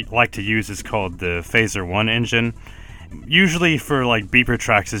engine I like to use is called the Phaser 1 engine. Usually for beeper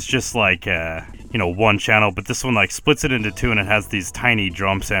tracks, it's just one channel, but this one splits it into 2, and it has these tiny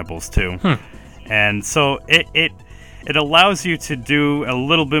drum samples too. And so it allows you to do a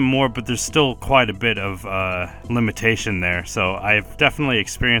little bit more, but there's still quite a bit of limitation there. So I've definitely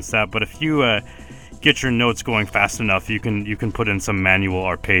experienced that. But if you get your notes going fast enough, you can put in some manual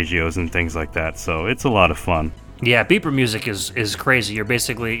arpeggios and things like that. So it's a lot of fun. Yeah, beeper music is crazy. You're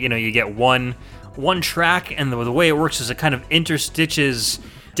basically, you get one track, and the way it works is it kind of interstitches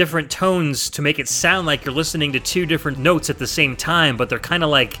different tones to make it sound like you're listening to 2 different notes at the same time, but they're kind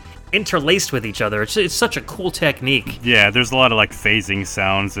of interlaced with each other. It's such a cool technique. Yeah, there's a lot of phasing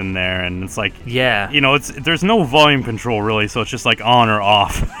sounds in there, and it's yeah, there's no volume control really, so it's just on or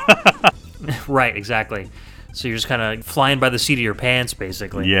off. Right, exactly. So you're just kind of flying by the seat of your pants,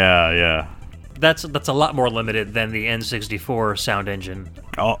 basically. Yeah. That's a lot more limited than the N64 sound engine.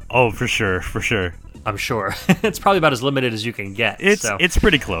 Oh, for sure. I'm sure. It's probably about as limited as you can get. It's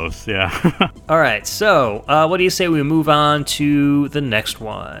pretty close, yeah. All right, so what do you say we move on to the next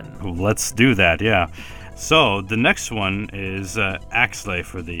one? Let's do that, yeah. So the next one is Axley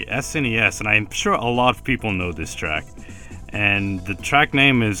for the SNES, and I'm sure a lot of people know this track. And the track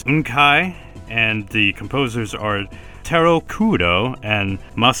name is Unkai, and the composers are Taro Kudo and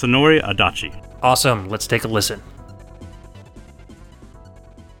Masanori Adachi. Awesome, let's take a listen.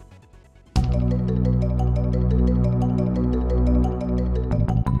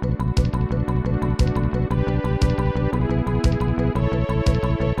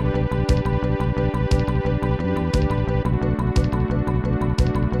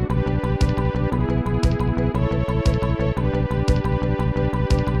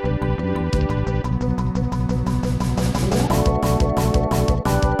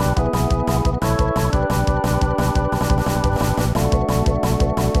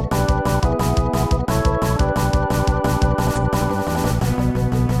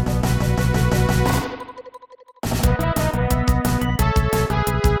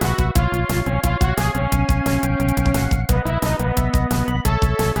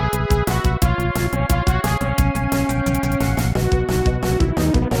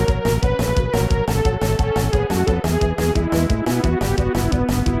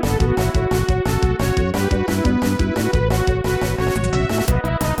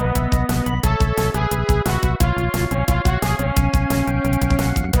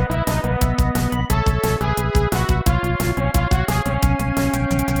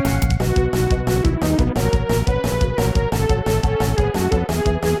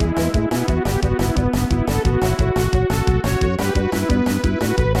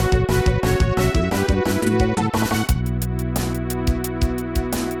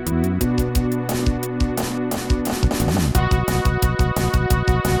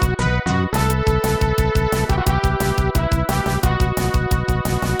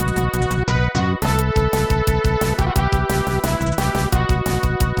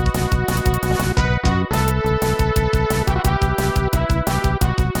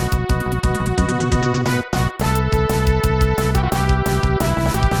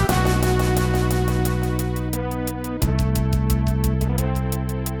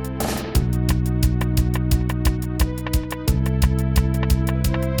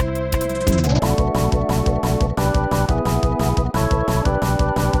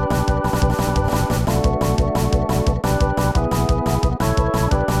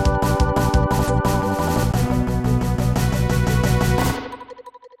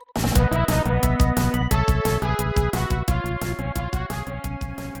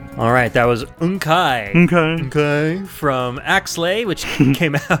 All right, that was Unkai. Okay. From Axlay, which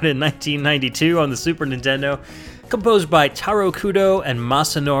came out in 1992 on the Super Nintendo, composed by Taro Kudo and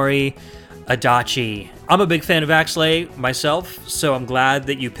Masanori Adachi. I'm a big fan of Axlay myself, so I'm glad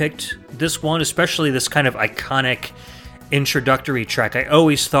that you picked this one, especially this kind of iconic introductory track. I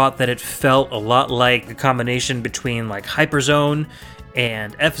always thought that it felt a lot like a combination between like Hyperzone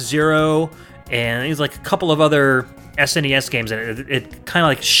and F-Zero, and there's like a couple of other SNES games, and it kind of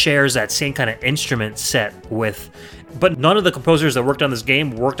like shares that same kind of instrument set with, but none of the composers that worked on this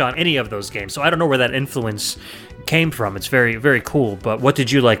game worked on any of those games, so I don't know where that influence came from. It's very, very cool. But what did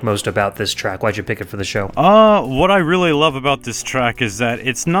you like most about this track? Why'd you pick it for the show? What I really love about this track is that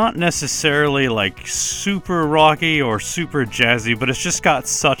it's not necessarily like super rocky or super jazzy, but it's just got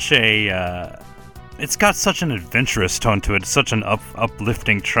such a it's got such an adventurous tone to it. It's such an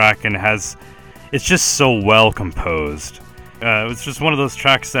uplifting track, and it's just so well composed. It's just one of those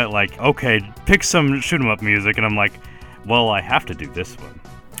tracks that, like, okay, pick some shoot 'em up music, and I'm like, well, I have to do this one.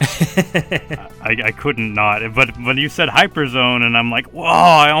 I couldn't not. But when you said Hyperzone, and I'm like, whoa,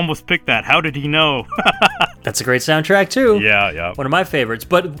 I almost picked that. How did he know? That's a great soundtrack, too. Yeah. One of my favorites.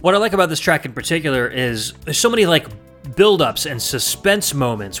 But what I like about this track in particular is there's so many, like, build-ups and suspense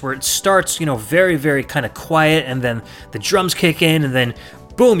moments where it starts, very, very kind of quiet, and then the drums kick in, and then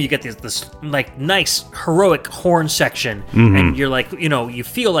boom, you get this like nice heroic horn section, and you're like, you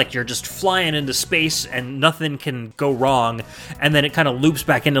feel like you're just flying into space and nothing can go wrong, and then it kind of loops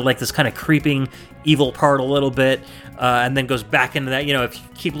back into like this kind of creeping evil part a little bit, and then goes back into that. If you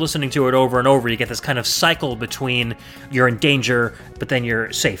keep listening to it over and over, you get this kind of cycle between you're in danger, but then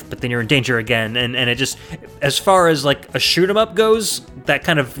you're safe, but then you're in danger again, and it just, as far as like a shoot 'em up goes, that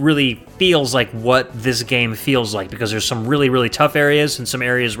kind of really feels like what this game feels like, because there's some really, really tough areas and some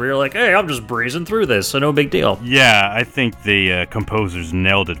areas where you're like, hey, I'm just breezing through this, so no big deal. Yeah, I think the composers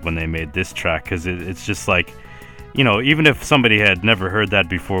nailed it when they made this track, because it's just like, even if somebody had never heard that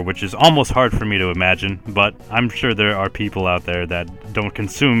before, which is almost hard for me to imagine, but I'm sure there are people out there that don't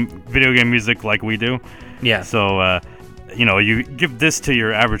consume video game music like we do. Yeah. So, you give this to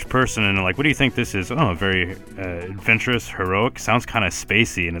your average person and they're like, what do you think this is? Oh, very adventurous, heroic, sounds kind of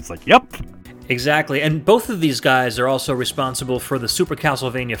spacey, and it's like, yep. Exactly, and both of these guys are also responsible for the Super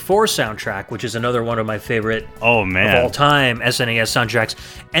Castlevania 4 soundtrack, which is another one of my favorite of all time SNES soundtracks.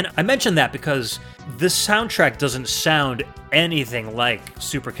 And I mention that because this soundtrack doesn't sound anything like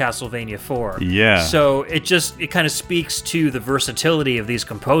Super Castlevania 4. Yeah. So it kind of speaks to the versatility of these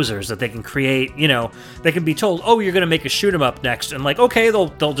composers, that they can create, they can be told, oh, you're going to make a shoot 'em up next, and like, okay,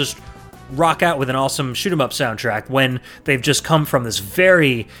 they'll just rock out with an awesome shoot 'em up soundtrack when they've just come from this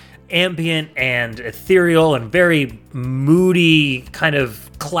very ambient and ethereal and very moody kind of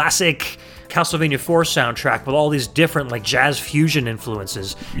classic Castlevania 4 soundtrack with all these different like jazz fusion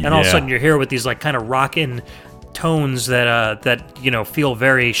influences, and all of a sudden you're here with these like kind of rockin' tones that feel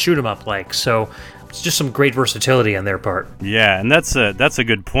very shoot 'em up like. So it's just some great versatility on their part. Yeah, and that's a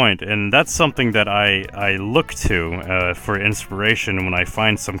good point, and that's something that I look to for inspiration when I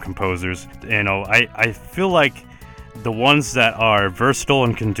find some composers. I feel like the ones that are versatile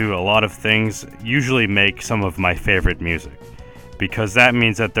and can do a lot of things usually make some of my favorite music, because that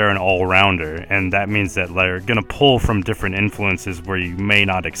means that they're an all-rounder, and that means that they're going to pull from different influences where you may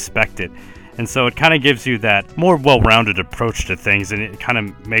not expect it. And so it kind of gives you that more well-rounded approach to things, and it kind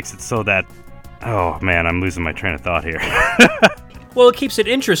of makes it so that, oh man, I'm losing my train of thought here. Well, it keeps it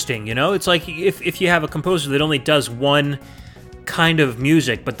interesting, It's like if you have a composer that only does one kind of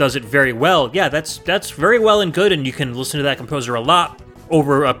music but does it very well, yeah, that's very well and good, and you can listen to that composer a lot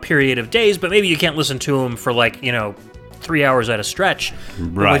over a period of days, but maybe you can't listen to him for 3 hours at a stretch.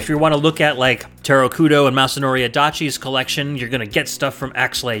 Right. But if you want to look at like Taro Kudo and Masanori Adachi's collection, you're going to get stuff from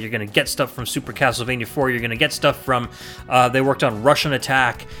Axlay, you're going to get stuff from Super Castlevania 4, you're going to get stuff from they worked on Russian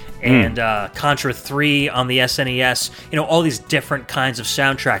Attack and Contra 3 on the SNES, all these different kinds of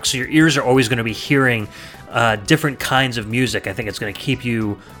soundtracks, so your ears are always going to be hearing different kinds of music. I think it's going to keep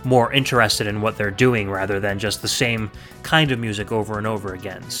you more interested in what they're doing rather than just the same kind of music over and over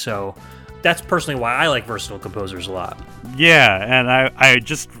again. So that's personally why I like versatile composers a lot. Yeah, and I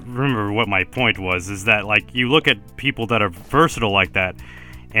just remember what my point was, is that like you look at people that are versatile like that,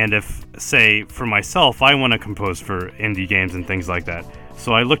 and if, say, for myself, I want to compose for indie games and things like that,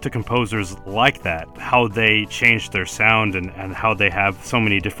 so I look to composers like that, how they change their sound and how they have so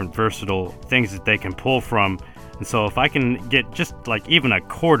many different versatile things that they can pull from. And so if I can get just like even a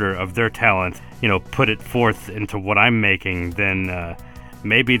quarter of their talent, put it forth into what I'm making, then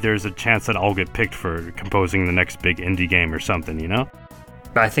maybe there's a chance that I'll get picked for composing the next big indie game or something,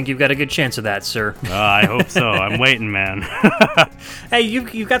 I think you've got a good chance of that, sir. I hope so. I'm waiting, man. Hey,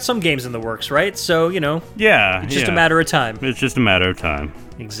 you've got some games in the works, right? So, Yeah. It's just a matter of time. It's just a matter of time.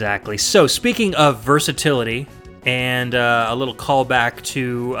 Exactly. So, speaking of versatility, and a little callback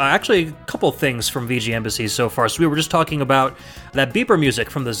to actually a couple things from VG Embassy so far. So we were just talking about that beeper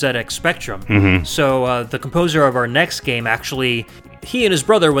music from the ZX Spectrum. Mm-hmm. So the composer of our next game, actually, he and his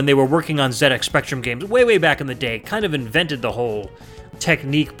brother, when they were working on ZX Spectrum games way back in the day, kind of invented the whole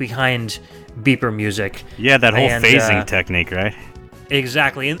technique behind beeper music. Yeah, that whole phasing technique, right?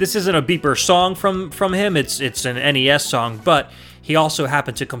 Exactly. And this isn't a beeper song from him. It's an NES song, but he also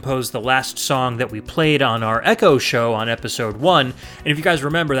happened to compose the last song that we played on our Echo show on episode 1. And if you guys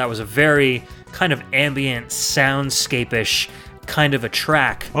remember, that was a very kind of ambient, soundscape-ish kind of a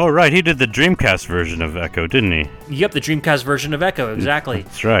track. Oh, right. He did the Dreamcast version of Echo, didn't he? Yep, the Dreamcast version of Echo, exactly.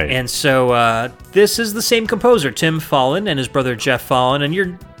 That's right. And so this is the same composer, Tim Follin, and his brother Jeff Follin, and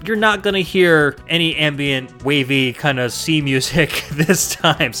you're not going to hear any ambient, wavy kind of sea music this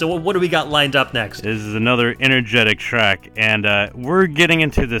time. So what do we got lined up next? This is another energetic track, and we're getting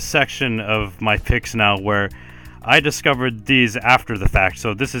into the section of my picks now where I discovered these after the fact.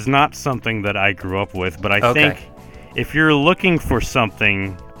 So this is not something that I grew up with, but I think if you're looking for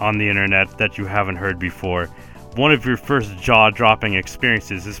something on the internet that you haven't heard before, one of your first jaw-dropping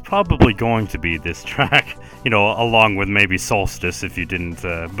experiences is probably going to be this track, along with maybe Solstice if you didn't.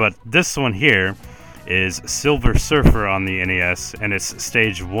 But this one here is Silver Surfer on the NES, and it's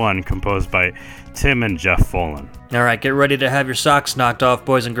Stage 1, composed by Tim and Jeff Follin. All right, get ready to have your socks knocked off,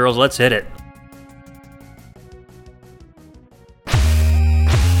 boys and girls. Let's hit it.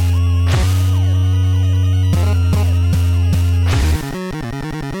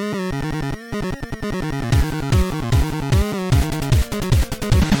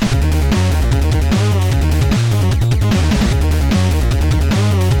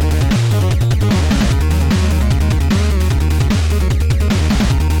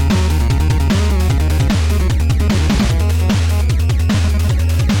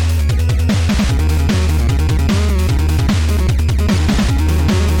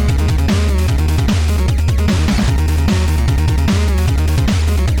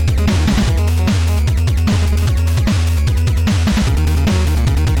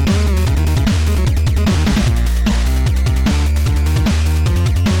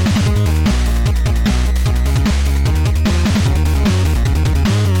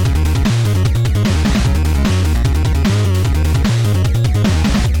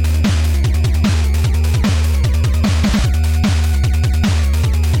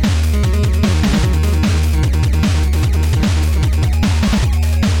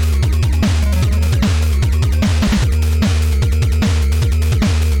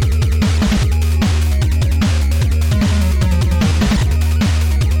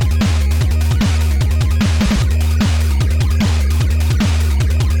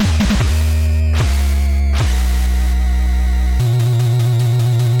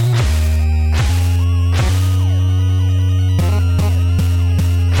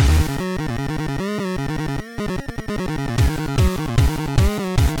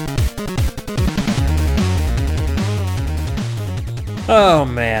 Oh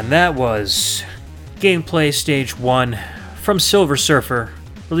man, that was Gameplay Stage 1 from Silver Surfer,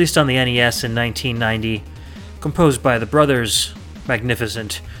 released on the NES in 1990, composed by the brothers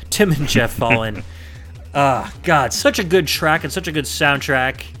magnificent Tim and Jeff Follin. God, such a good track and such a good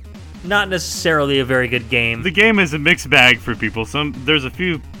soundtrack. Not necessarily a very good game. The game is a mixed bag for people. There's a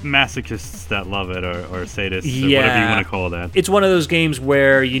few masochists that love it, or sadists, or whatever you want to call that. It's one of those games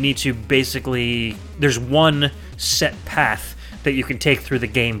where you need to basically... There's one set path that you can take through the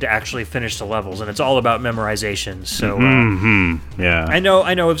game to actually finish the levels, and it's all about memorization. So, yeah. I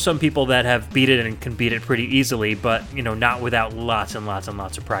know of some people that have beat it and can beat it pretty easily, but not without lots and lots and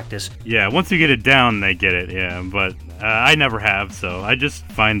lots of practice. Yeah, once you get it down, they get it. Yeah, but I never have, so I just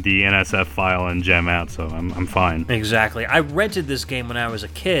find the NSF file and jam out, so I'm fine. Exactly. I rented this game when I was a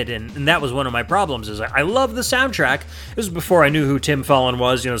kid, and that was one of my problems. Is I love the soundtrack. This was before I knew who Tim Follin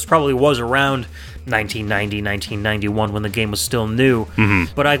was. This probably was around 1990, 1991 when the game was still new.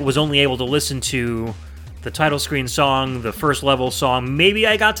 But I was only able to listen to the title screen song, the first level song. Maybe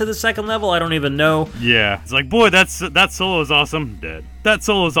I got to the second level. I don't even know. Yeah, it's like, boy, that solo is awesome. Dead. That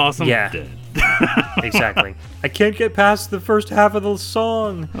solo is awesome. Yeah. Dead. Exactly. I can't get past the first half of the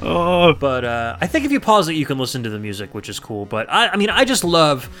song. Oh. But I think if you pause it, you can listen to the music, which is cool. But I just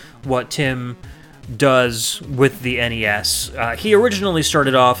love what Tim does with the NES. He originally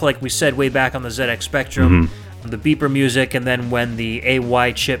started off, like we said, way back on the ZX Spectrum. the beeper music, and then when the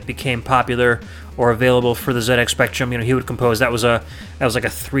AY chip became popular or available for the ZX Spectrum, he would compose. That was like a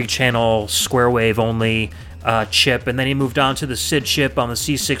 3-channel square wave only chip, and then he moved on to the SID chip on the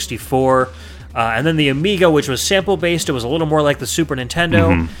C64, and then the Amiga, which was sample based. It was a little more like the Super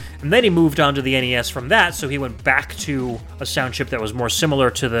Nintendo, and then he moved on to the NES from that. So he went back to a sound chip that was more similar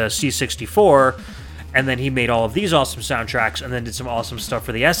to the C64. And then he made all of these awesome soundtracks and then did some awesome stuff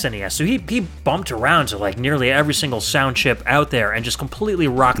for the SNES. So he bumped around to like nearly every single sound chip out there and just completely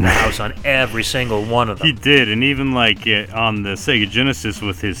rocked the house on every single one of them. He did, and even like on the Sega Genesis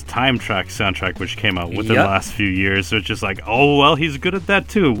with his Time Track soundtrack, which came out within the last few years. So it's just like, oh, well, he's good at that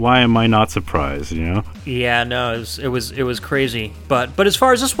too. Why am I not surprised, Yeah, no, it was crazy. But as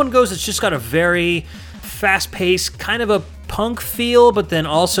far as this one goes, it's just got a very fast-paced, kind of a punk feel, but then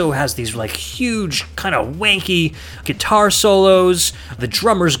also has these like huge kind of wanky guitar solos. The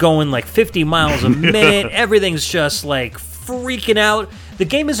drummer's going like 50 miles a minute. Everything's just like freaking out. The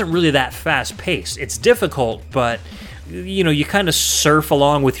game isn't really that fast-paced. It's difficult, but you kind of surf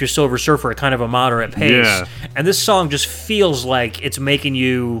along with your Silver Surfer at kind of a moderate pace. Yeah. And this song just feels like it's making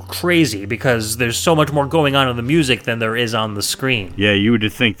you crazy because there's so much more going on in the music than there is on the screen. Yeah, you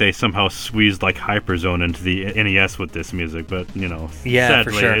would think they somehow squeezed like Hyperzone into the NES with this music, but sadly,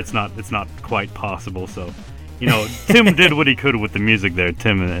 for sure. it's not quite possible. So, Tim did what he could with the music there.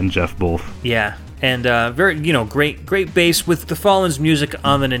 Tim and Jeff both. Yeah, and very great bass with the Fallen's music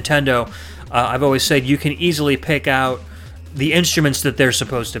on the Nintendo. I've always said you can easily pick out the instruments that they're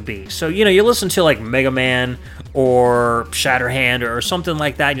supposed to be. So, you listen to like Mega Man or Shatterhand or something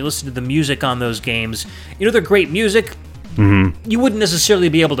like that, and you listen to the music on those games. They're great music. You wouldn't necessarily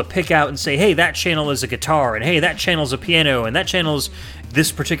be able to pick out and say, hey, that channel is a guitar, and hey, that channel's a piano, and that channel's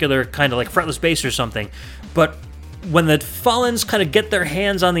this particular kind of like fretless bass or something. But when the Fallens kind of get their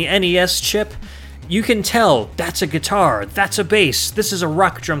hands on the NES chip, you can tell that's a guitar, that's a bass, this is a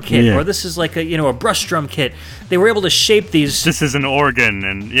rock drum kit, or this is like a brush drum kit. They were able to shape these. This is an organ,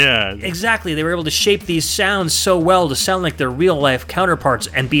 and exactly. They were able to shape these sounds so well to sound like their real life counterparts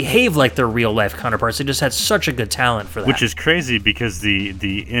and behave like their real life counterparts. They just had such a good talent for that. Which is crazy because the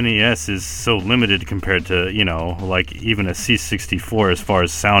NES is so limited compared to like even a C64 as far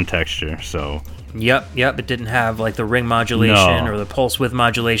as sound texture. So. Yep. It didn't have like the ring modulation or the pulse width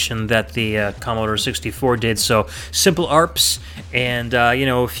modulation that the Commodore 64 did. So simple ARPs and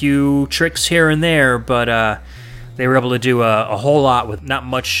a few tricks here and there, but they were able to do a whole lot with not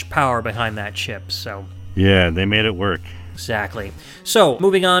much power behind that chip. So yeah, they made it work. Exactly. So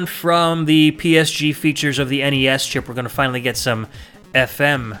moving on from the PSG features of the NES chip, we're going to finally get some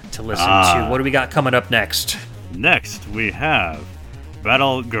FM to listen to. What do we got coming up next? Next, we have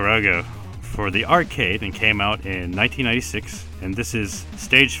Battle Garega for the arcade and came out in 1996, and this is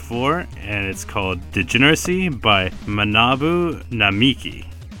Stage 4, and it's called Degeneracy by Manabu Namiki.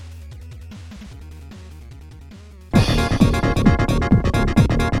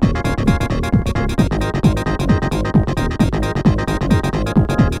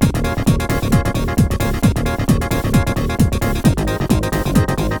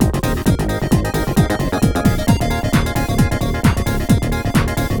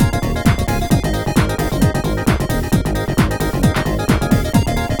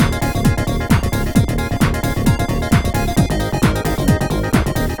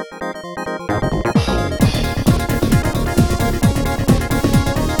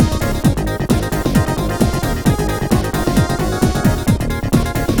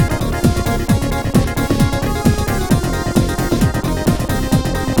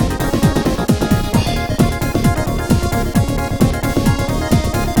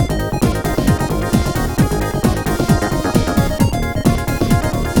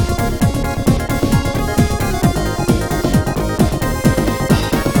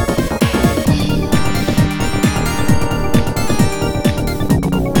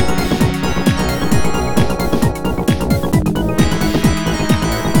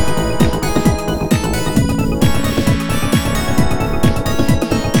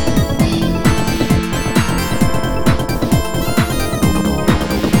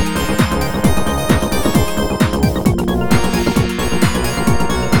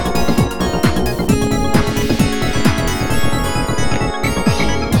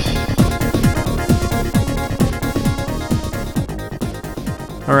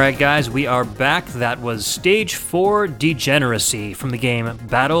 Alright guys, we are back. That was Stage 4 Degeneracy from the game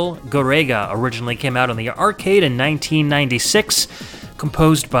Battle Garega. Originally came out on the arcade in 1996,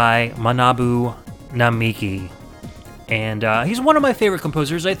 composed by Manabu Namiki. And he's one of my favorite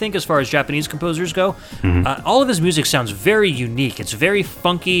composers, I think, as far as Japanese composers go. All of his music sounds very unique. It's very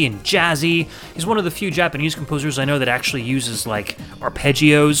funky and jazzy. He's one of the few Japanese composers I know that actually uses like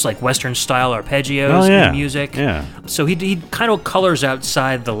arpeggios, like Western-style arpeggios in music. Yeah. So he kind of colors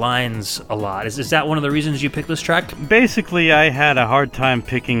outside the lines a lot. Is that one of the reasons you picked this track? Basically, I had a hard time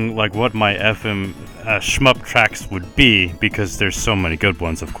picking like what my FM shmup tracks would be because there's so many good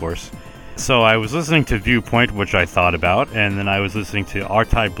ones, of course. So I was listening to Viewpoint, which I thought about, and then I was listening to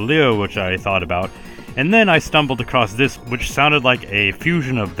R-Type Leo, which I thought about, and then I stumbled across this, which sounded like a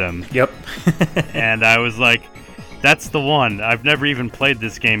fusion of them. Yep. And I was like, that's the one. I've never even played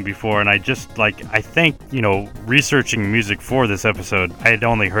this game before, and I just, like, I think, researching music for this episode, I had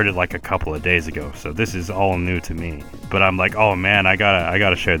only heard it like a couple of days ago, so this is all new to me. But I'm like, oh man, I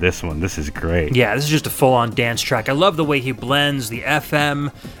gotta share this one. This is great. Yeah, this is just a full-on dance track. I love the way he blends the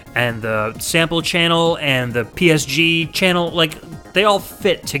FM and the sample channel and the PSG channel. Like, they all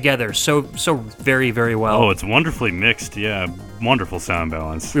fit together so very, very well. Oh, it's wonderfully mixed. Yeah, wonderful sound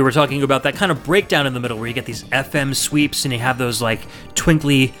balance. We were talking about that kind of breakdown in the middle where you get these FM sweeps and you have those like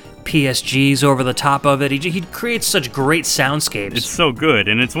twinkly PSGs over the top of it. He creates such great soundscapes. It's so good,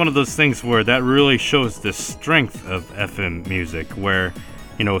 and it's one of those things where that really shows the strength of FM music, where,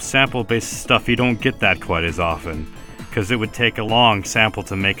 sample-based stuff, you don't get that quite as often, because it would take a long sample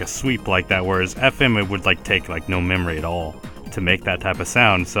to make a sweep like that, whereas FM, it would take no memory at all to make that type of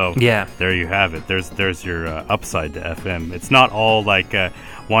sound. So yeah, there you have it. There's your upside to FM. It's not all like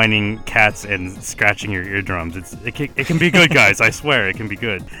whining cats and scratching your eardrums. It can be good, guys. I swear it can be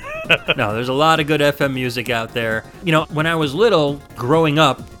good. No, there's a lot of good FM music out there. When I was little, growing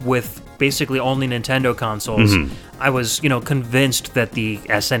up with basically only Nintendo consoles, I was, convinced that the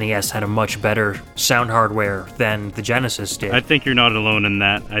SNES had a much better sound hardware than the Genesis did. I think you're not alone in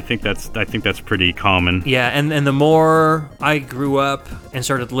that. I think that's pretty common. Yeah, and the more I grew up and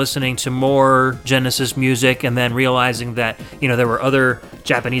started listening to more Genesis music, and then realizing that, there were other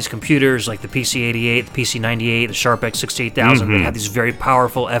Japanese computers like the PC-88, the PC-98, the Sharp X68000 that had these very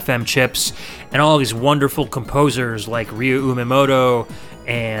powerful FM chips, and all these wonderful composers like Ryu Umemoto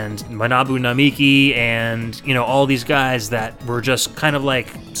and Manabu Namiki and, all these guys that were just kind of like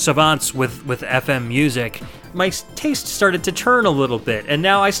savants with FM music, my taste started to turn a little bit. And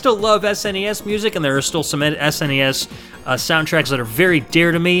now I still love SNES music, and there are still some SNES soundtracks that are very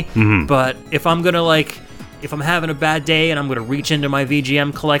dear to me. But if I'm going to if I'm having a bad day and I'm going to reach into my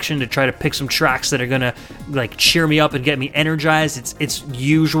VGM collection to try to pick some tracks that are going to cheer me up and get me energized, it's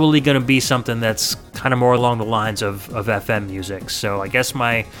usually going to be something that's kind of more along the lines of FM music. So I guess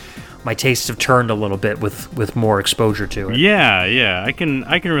my tastes have turned a little bit with more exposure to it. Yeah, I can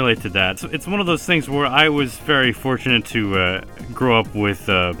relate to that. So it's one of those things where I was very fortunate to grow up with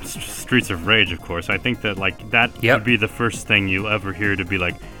Streets of Rage, of course. I think that that would be the first thing you'll ever hear to be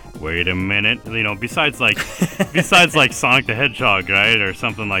like, wait a minute, besides Sonic the Hedgehog, right, or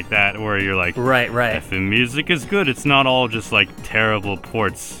something like that, where you're like, right, FM music is good. It's not all just terrible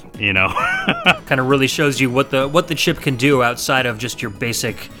ports, Kind of really shows you what the chip can do outside of just your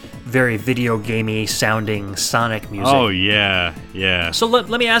basic, very video gamey sounding Sonic music. Oh yeah. So let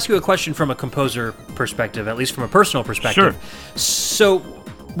me ask you a question from a composer perspective, at least from a personal perspective. Sure. So,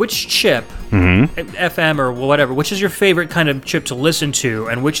 which chip, FM or whatever, which is your favorite kind of chip to listen to,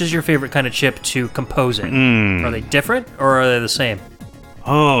 and which is your favorite kind of chip to compose in? Are they different, or are they the same?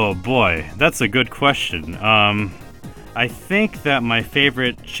 Oh boy, that's a good question. I think that my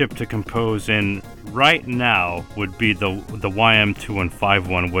favorite chip to compose in right now would be the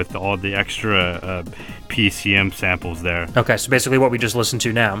YM2151 with all the extra PCM samples there. Okay, so basically what we just listened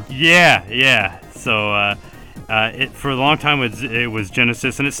to now. Yeah. So for a long time it was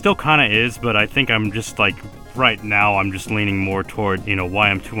Genesis, and it still kind of is, but I think I'm just right now I'm just leaning more toward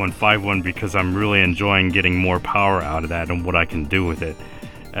YM2151 because I'm really enjoying getting more power out of that and what I can do with it.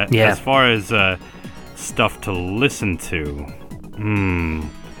 As far as stuff to listen to,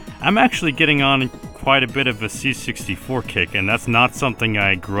 I'm actually getting on quite a bit of a C64 kick, and that's not something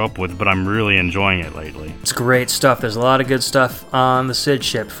I grew up with, but I'm really enjoying it lately. It's great stuff. There's a lot of good stuff on the SID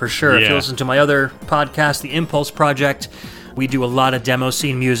chip, for sure. Yeah. If you listen to my other podcast, The Impulse Project, we do a lot of demo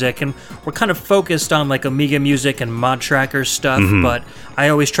scene music, and we're kind of focused on Amiga music and mod tracker stuff, but I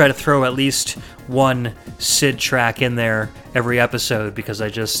always try to throw at least one SID track in there every episode because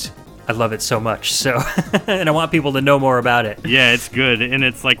I love it so much, and I want people to know more about it. Yeah, it's good, and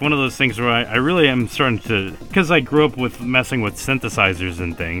it's one of those things where I really am starting to, because I grew up with messing with synthesizers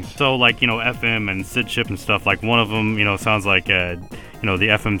and things, so FM and SID chip and stuff, one of them, sounds like, the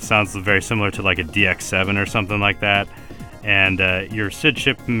FM sounds very similar to a DX7 or something like that, and your SID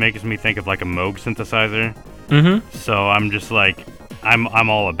chip makes me think of a Moog synthesizer. Mm-hmm. So I'm just like, I'm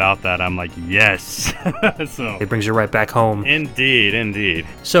all about that. I'm like, yes. So It brings you right back home. Indeed.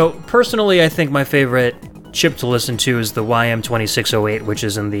 So personally, I think my favorite chip to listen to is the YM2608, which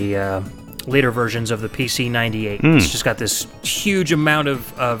is in the later versions of the PC98. It's just got this huge amount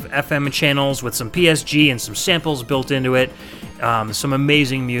of FM channels with some PSG and some samples built into it. Some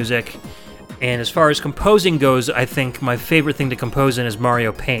amazing music. And as far as composing goes, I think my favorite thing to compose in is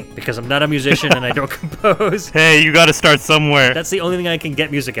Mario Paint, because I'm not a musician and I don't compose. Hey, you got to start somewhere. That's the only thing I can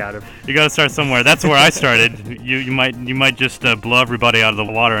get music out of. You got to start somewhere. That's where I started. You might just blow everybody out of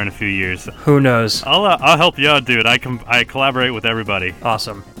the water in a few years. Who knows? I'll help you out, dude. I collaborate with everybody.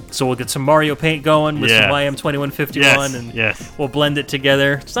 Awesome. So we'll get some Mario Paint going with some YM2151, and we'll blend it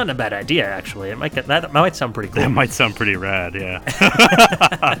together. It's not a bad idea, actually. That might sound pretty cool. That might sound pretty rad,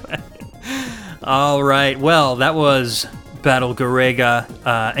 yeah. All right. Well, that was Battle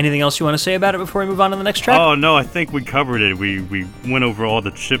Garega. Anything else you want to say about it before we move on to the next track? Oh, no, I think we covered it. We went over all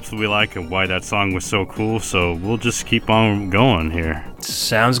the chips we like and why that song was so cool, so we'll just keep on going here.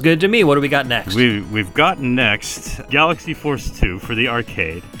 Sounds good to me. What do we got next? We've got next Galaxy Force 2 for the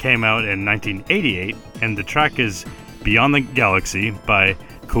arcade. Came out in 1988, and the track is Beyond the Galaxy by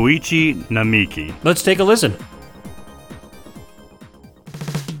Koichi Namiki. Let's take a listen.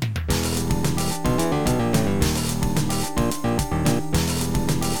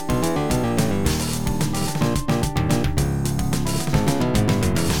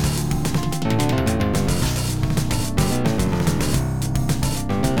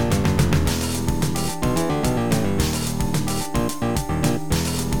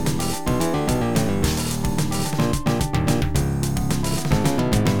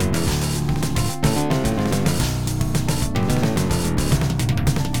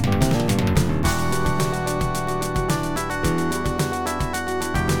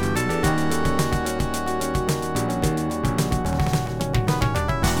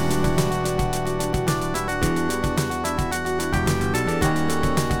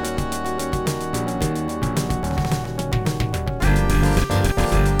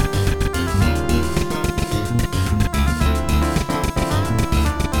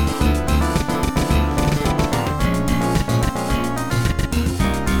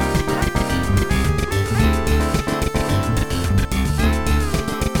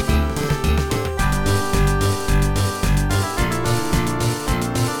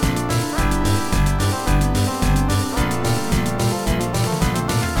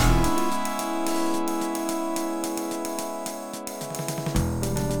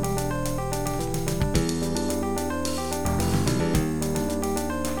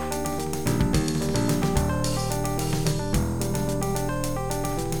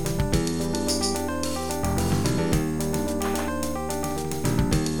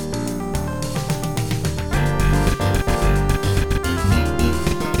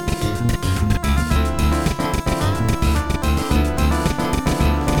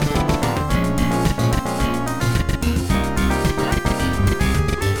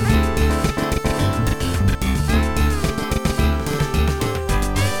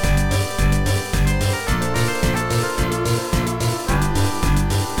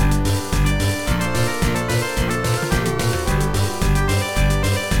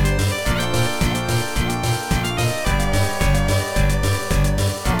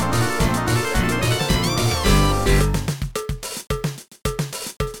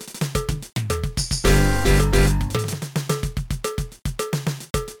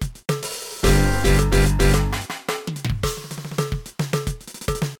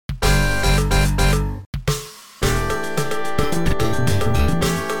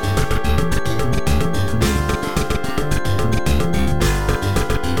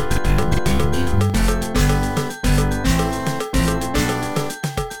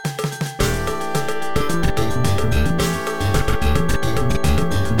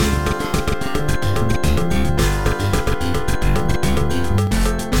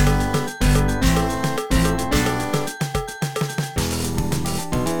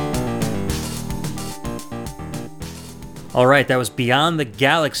 Alright, that was Beyond the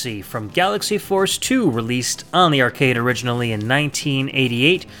Galaxy from Galaxy Force 2, released on the arcade originally in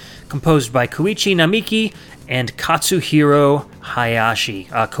 1988, composed by Koichi Namiki and Katsuhiro Hayashi.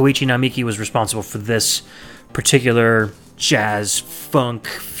 Koichi Namiki was responsible for this particular jazz, funk,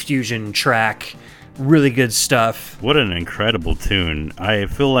 fusion track. Really good stuff. What an incredible tune. I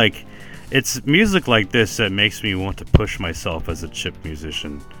feel like it's music like this that makes me want to push myself as a chip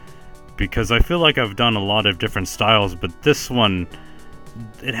musician. Because I feel like I've done a lot of different styles, but this one,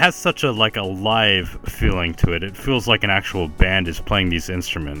 it has such a live feeling to it. It feels like an actual band is playing these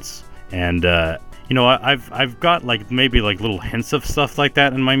instruments. And, I've got like maybe like little hints of stuff like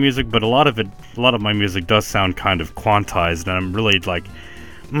that in my music, but a lot of my music does sound kind of quantized, and I'm really like,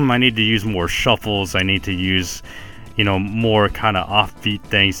 I need to use more shuffles. I need to use, more kind of offbeat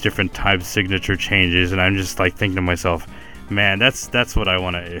things, different time signature changes, and I'm just like thinking to myself, man, that's what I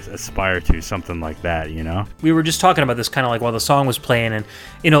want to aspire to, something like that, We were just talking about this kind of like while the song was playing, and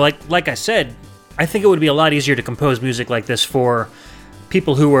like I said, I think it would be a lot easier to compose music like this for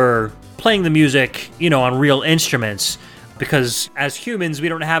people who are playing the music, on real instruments, because as humans, we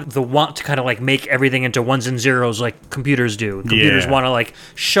don't have the want to kind of like make everything into ones and zeros like computers do. Computers want to like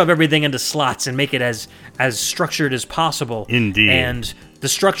shove everything into slots and make it as structured as possible. Indeed. And the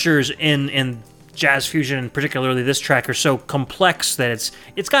structures in jazz fusion, and particularly this track, are so complex that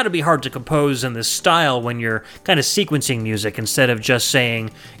it's got to be hard to compose in this style when you're kind of sequencing music instead of just saying,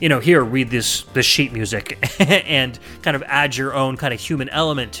 here, read this sheet music and kind of add your own kind of human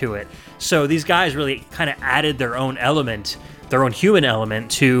element to it. So these guys really kind of added their own human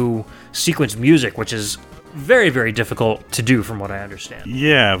element to sequence music, which is very, very difficult to do from what I understand.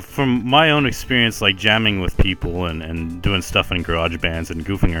 Yeah, from my own experience, like jamming with people and doing stuff in garage bands and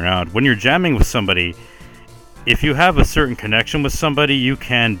goofing around, when you're jamming with somebody, if you have a certain connection with somebody, you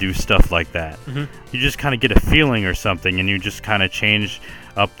can do stuff like that. Mm-hmm. You just kind of get a feeling or something, and you just kind of change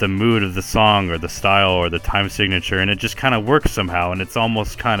up the mood of the song or the style or the time signature, and it just kind of works somehow, and it's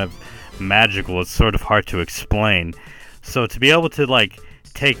almost kind of magical. It's sort of hard to explain. So to be able to like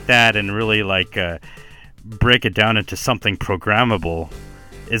take that and really like break it down into something programmable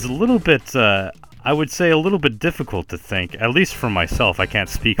is a little bit, I would say, a little bit difficult to think, at least for myself. I can't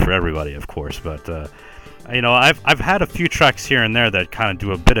speak for everybody, of course, but I've had a few tracks here and there that kind of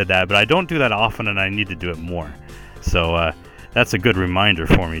do a bit of that, but I don't do that often, and I need to do it more. So that's a good reminder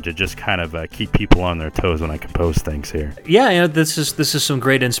for me to just kind of keep people on their toes when I compose things here. Yeah, this is some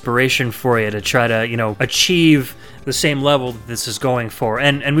great inspiration for you to try to, achieve the same level that this is going for.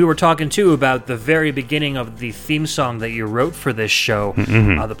 And we were talking, too, about the very beginning of the theme song that you wrote for this show,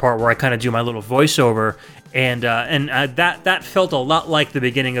 mm-hmm. The part where I kind of do my little voiceover, and that felt a lot like the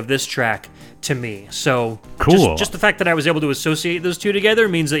beginning of this track to me. So cool. Just the fact that I was able to associate those two together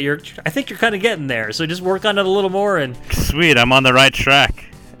means that I think you're kind of getting there. So just work on it a little more, and sweet, I'm on the right track.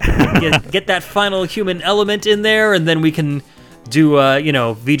 get that final human element in there, and then we can do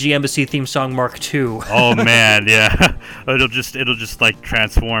VG Embassy theme song Mark II. Oh man, yeah. It'll just like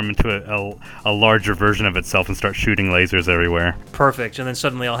transform into a larger version of itself and start shooting lasers everywhere. Perfect. And then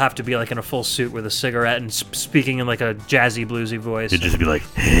suddenly I'll have to be like in a full suit with a cigarette and speaking in like a jazzy bluesy voice. It'd just be like,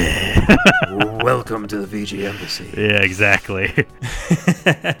 welcome to the VG Embassy. Yeah, exactly.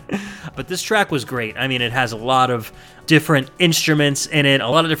 But this track was great. I mean, it has a lot of different instruments in it, a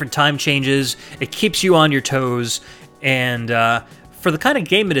lot of different time changes. It keeps you on your toes. And for the kind of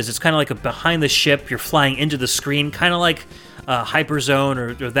game it is, it's kind of like a behind the ship. You're flying into the screen, kind of like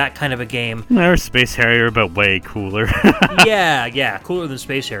Hyperzone or that kind of a game. Or Space Harrier, but way cooler. yeah, cooler than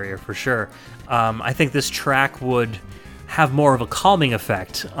Space Harrier for sure. I think this track would have more of a calming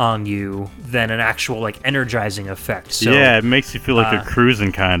effect on you than an actual like energizing effect. So, yeah, it makes you feel like you're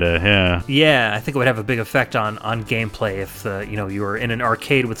cruising, kind of. Yeah, I think it would have a big effect on gameplay if you were in an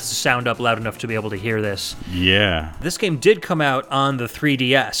arcade with the sound up loud enough to be able to hear this. Yeah. This game did come out on the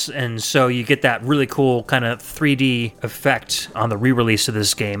 3DS, and so you get that really cool kind of 3D effect on the re-release of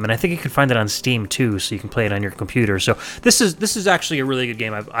this game. And I think you can find it on Steam too, so you can play it on your computer. So this is actually a really good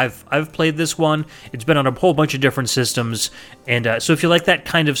game. I've played this one. It's been on a whole bunch of different systems. And so if you like that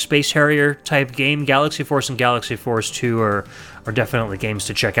kind of Space Harrier type game, Galaxy Force and Galaxy Force 2 are definitely games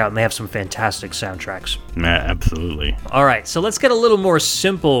to check out, and they have some fantastic soundtracks. Yeah, absolutely. All right, so let's get a little more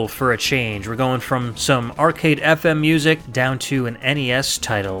simple for a change. We're going from some arcade FM music down to an NES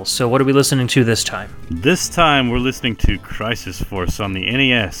title. So what are we listening to this time? This time we're listening to Crisis Force on the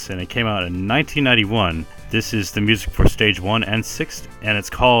NES, and it came out in 1991. This is the music for Stage 1 and 6, and it's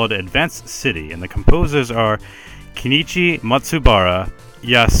called Advanced City, and the composers are Kenichi Matsubara,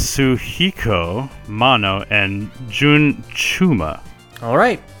 Yasuhiko Mano, and Jun Chuma. All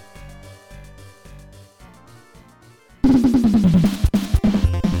right.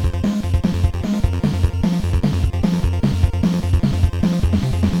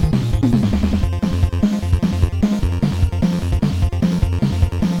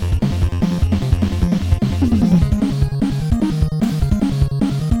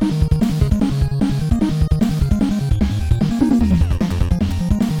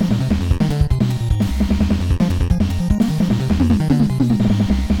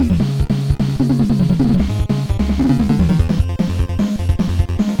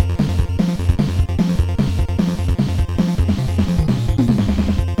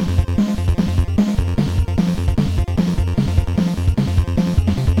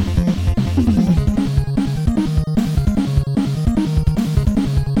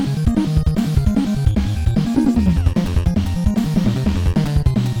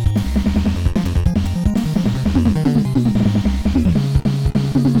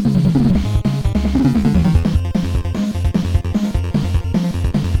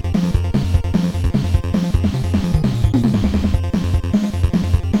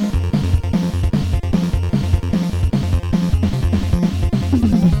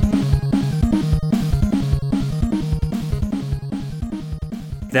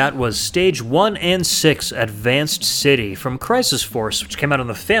 That was Stage 1 and 6, Advanced City, from Crisis Force, which came out on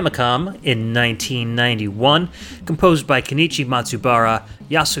the Famicom in 1991, composed by Kenichi Matsubara,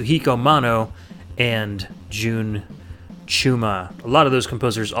 Yasuhiko Mano, and Jun Chuma. A lot of those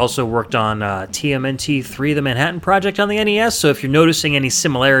composers also worked on TMNT 3, The Manhattan Project on the NES, so if you're noticing any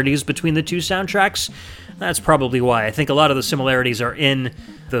similarities between the two soundtracks, that's probably why. I think a lot of the similarities are in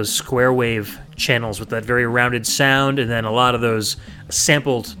those square wave channels with that very rounded sound, and then a lot of those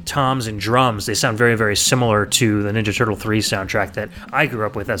sampled toms and drums. They sound very, very similar to the Ninja Turtle 3 soundtrack that I grew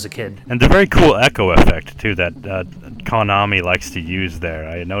up with as a kid. And the very cool echo effect, too, that Konami likes to use there.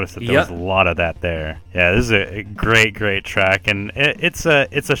 I noticed that there was a lot of that there. Yeah, this is a great, great track, and it's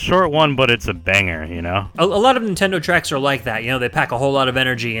a short one, but it's a banger, you know? A lot of Nintendo tracks are like that. You know, they pack a whole lot of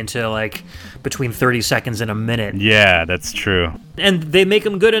energy into, like, between 30 seconds and a minute. Yeah, that's true. And they make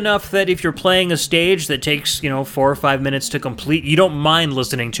them good enough that if you're playing a stage that takes, 4 or 5 minutes to complete, you don't mind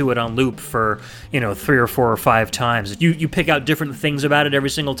listening to it on loop for, 3 or 4 or 5 times. You pick out different things about it every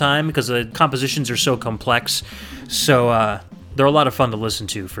single time because the compositions are so complex. So they're a lot of fun to listen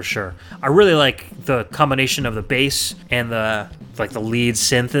to for sure. I really like the combination of the bass and the lead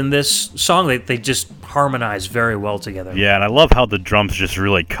synth in this song. They just harmonize very well together. Yeah, and I love how the drums just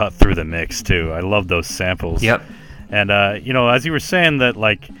really cut through the mix too. I love those samples. Yep. And as you were saying that,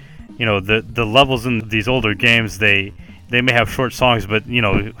 like, the levels in these older games, they may have short songs, but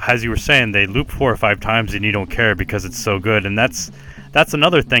as you were saying, they loop 4 or 5 times and you don't care because it's so good. And that's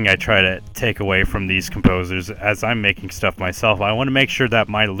another thing I try to take away from these composers as I'm making stuff myself. I want to make sure that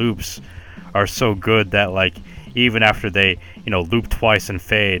my loops are so good that, like, even after they loop twice and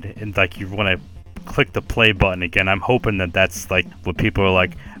fade, and like you want to click the play button again, I'm hoping that that's like what people are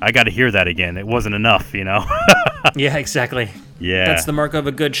like, I got to hear that again. It wasn't enough, Yeah, exactly. Yeah. That's the mark of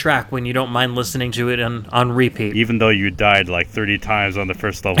a good track, when you don't mind listening to it on repeat. Even though you died like 30 times on the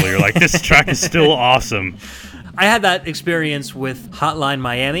first level, you're like, this track is still awesome. I had that experience with Hotline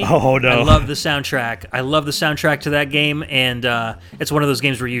Miami. Oh, no. I love the soundtrack. I love the soundtrack to that game, and it's one of those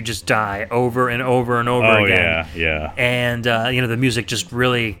games where you just die over and over and over again. Oh, yeah. And, the music just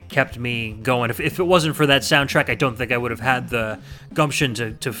really kept me going. If it wasn't for that soundtrack, I don't think I would have had the gumption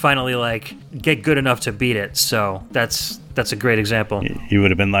to finally, like, get good enough to beat it. So that's a great example. You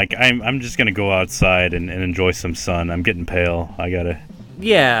would have been like, I'm just going to go outside and enjoy some sun. I'm getting pale. I got to...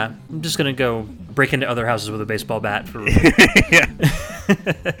 Yeah, I'm just going to go break into other houses with a baseball bat.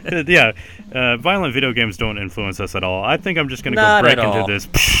 Yeah. Violent video games don't influence us at all. I think I'm just going to go break into this.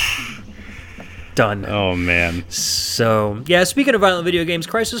 Done. Oh, man. So, yeah, speaking of violent video games,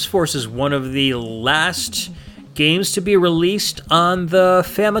 Crisis Force is one of the last games to be released on the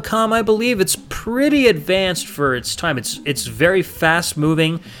Famicom, I believe. It's pretty advanced for its time. It's very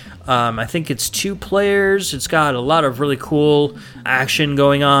fast-moving. I think it's 2 players. It's got a lot of really cool action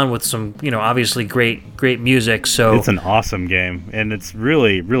going on with some, obviously great music. So it's an awesome game, and it's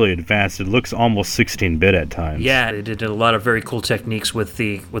really, really advanced. It looks almost 16-bit at times. Yeah, it did a lot of very cool techniques with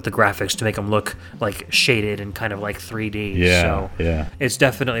the graphics to make them look like shaded and kind of like 3D. Yeah. It's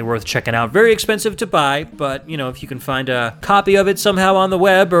definitely worth checking out. Very expensive to buy, but if you can find a copy of it somehow on the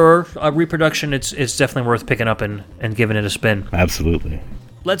web or a reproduction, it's definitely worth picking up and giving it a spin. Absolutely.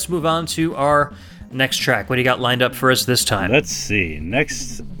 Let's move on to our next track. What do you got lined up for us this time? Let's see.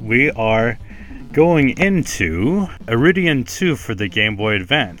 Next, we are going into Iridium 2 for the Game Boy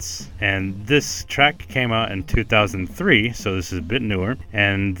Advance. And this track came out in 2003, so this is a bit newer.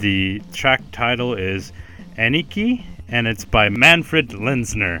 And the track title is Aniki, and it's by Manfred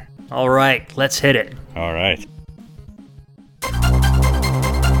Lenzner. All right, let's hit it. All right.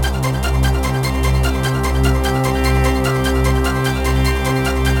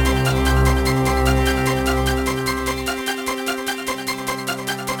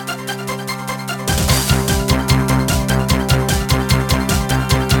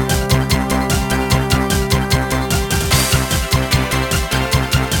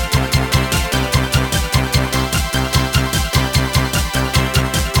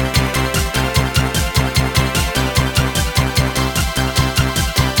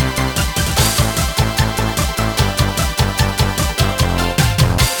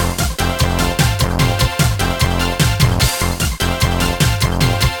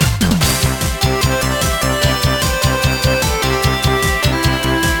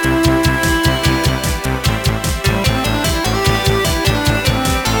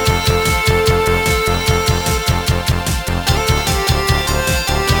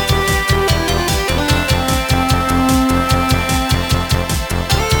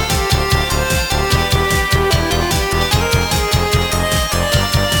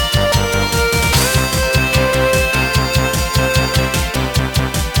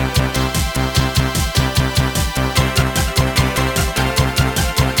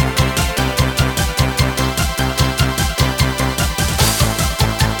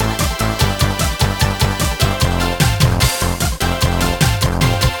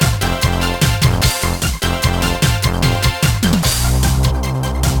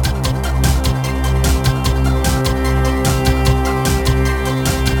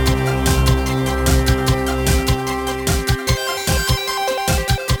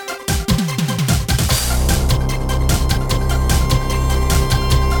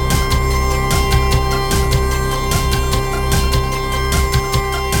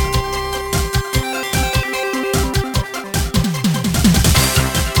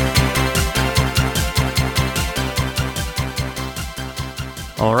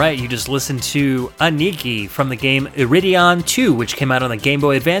 All right, you just listened to Aniki from the game Iridion 2, which came out on the Game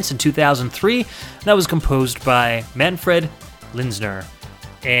Boy Advance in 2003. That was composed by Manfred Linzner.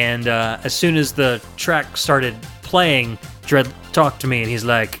 And as soon as the track started playing, Jredd talked to me and he's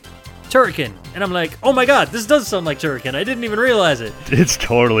like, Turrican. And I'm like, oh my god, this does sound like Turrican. I didn't even realize it. It's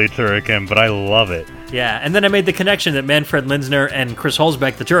totally Turrican, but I love it. Yeah, and then I made the connection that Manfred Linzner and Chris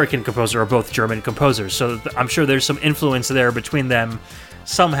Holzbeck, the Turrican composer, are both German composers. So I'm sure there's some influence there between them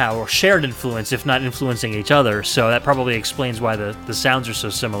somehow, or shared influence, if not influencing each other. So that probably explains why the sounds are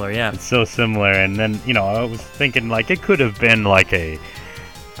so similar, yeah. It's so similar, and then, I was thinking, it could have been like an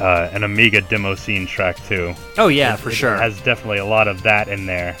Amiga demo scene track, too. Oh, yeah, for sure. It has definitely a lot of that in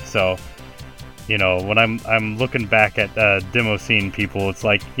there, so... when I'm looking back at demo scene people, it's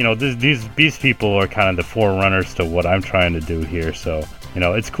like, these people are kind of the forerunners to what I'm trying to do here. So,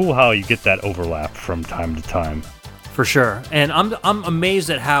 it's cool how you get that overlap from time to time. For sure. And I'm amazed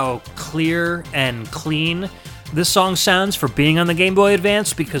at how clear and clean this song sounds for being on the Game Boy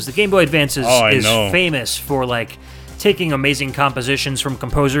Advance, because the Game Boy Advance is famous for, taking amazing compositions from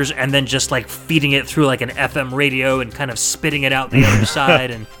composers and then just feeding it through an FM radio and kind of spitting it out the other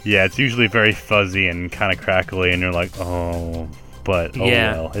side. And yeah, it's usually very fuzzy and kind of crackly, and you're like, oh, but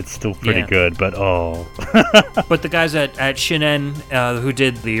well, it's still pretty good, but oh. But the guys at Shinen, who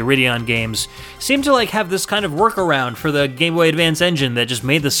did the Iridion games, seem to have this kind of workaround for the Game Boy Advance engine that just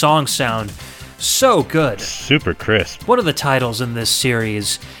made the song sound so good. Super crisp. One of the titles in this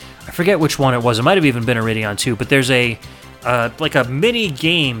series, I forget which one it was. It might have even been Iridion 2, but there's a mini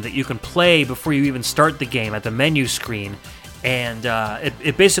game that you can play before you even start the game at the menu screen, and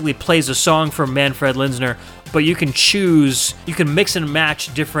it basically plays a song from Manfred Linzner, but you can mix and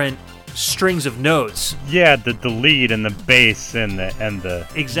match different strings of notes. Yeah, the lead and the bass and the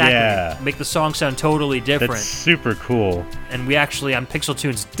exactly. Yeah. Make the song sound totally different. That's super cool. And we actually on Pixel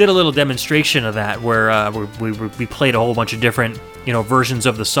Tunes did a little demonstration of that where we played a whole bunch of different versions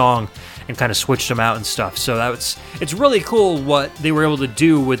of the song and kind of switched them out and stuff. So it's really cool what they were able to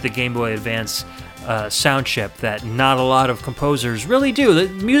do with the Game Boy Advance sound chip that not a lot of composers really do. The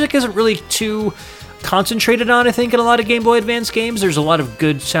music isn't really too concentrated on, I think, in a lot of Game Boy Advance games. There's a lot of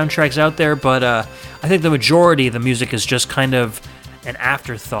good soundtracks out there, but I think the majority of the music is just kind of an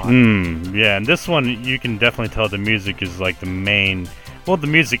afterthought. Yeah, and this one, you can definitely tell the music is the main... Well, the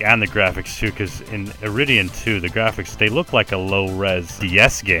music and the graphics, too, because in Iridion 2, the graphics, they look like a low-res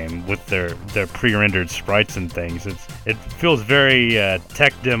DS game with their pre-rendered sprites and things. It feels very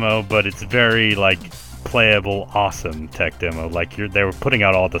tech demo, but it's very, playable, awesome tech demo. They were putting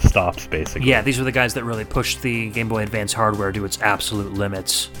out all the stops, basically. Yeah, these were the guys that really pushed the Game Boy Advance hardware to its absolute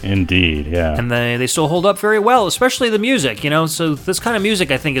limits. Indeed, yeah. And they still hold up very well, especially the music, So this kind of music,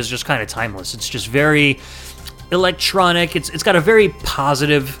 I think, is just kind of timeless. It's just very electronic. It's got a very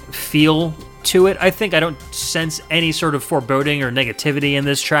positive feel to it. I think I don't sense any sort of foreboding or negativity in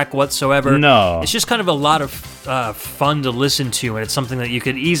this track whatsoever. No. It's just kind of a lot of fun to listen to, and it's something that you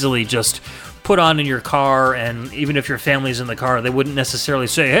could easily just put on in your car, and even if your family's in the car, they wouldn't necessarily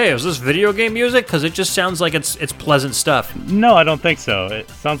say, hey, is this video game music? Because it just sounds like it's pleasant stuff. No, I don't think so. It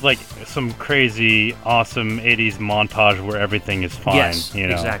sounds like some crazy, awesome 80s montage where everything is fine. Yes,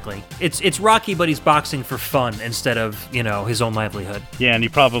 exactly. It's Rocky, but he's boxing for fun instead of, his own livelihood. Yeah, and he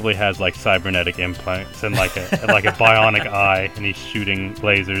probably has, cybernetic implants and, a bionic eye, and he's shooting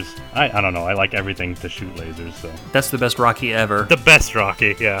lasers. I don't know. I like everything to shoot lasers, so... That's the best Rocky ever. The best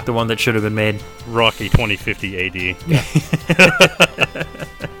Rocky, yeah. The one that should have been made. Rocky 2050 AD. Yeah.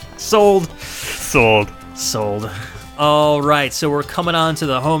 Sold. All right, so we're coming on to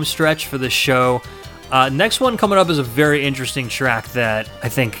the home stretch for the show. Next one coming up is a very interesting track that I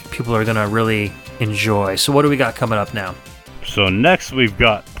think people are going to really enjoy. So what do we got coming up now? So next we've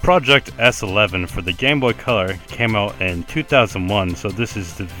got Project S11 for the Game Boy Color. Came out in 2001, so this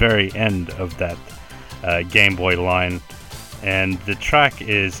is the very end of that Game Boy line. And the track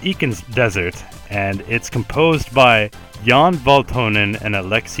is Ekin's Desert, and it's composed by Jan Valtonen and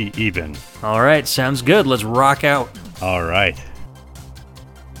Alexei Eben. All right, sounds good. Let's rock out. All right.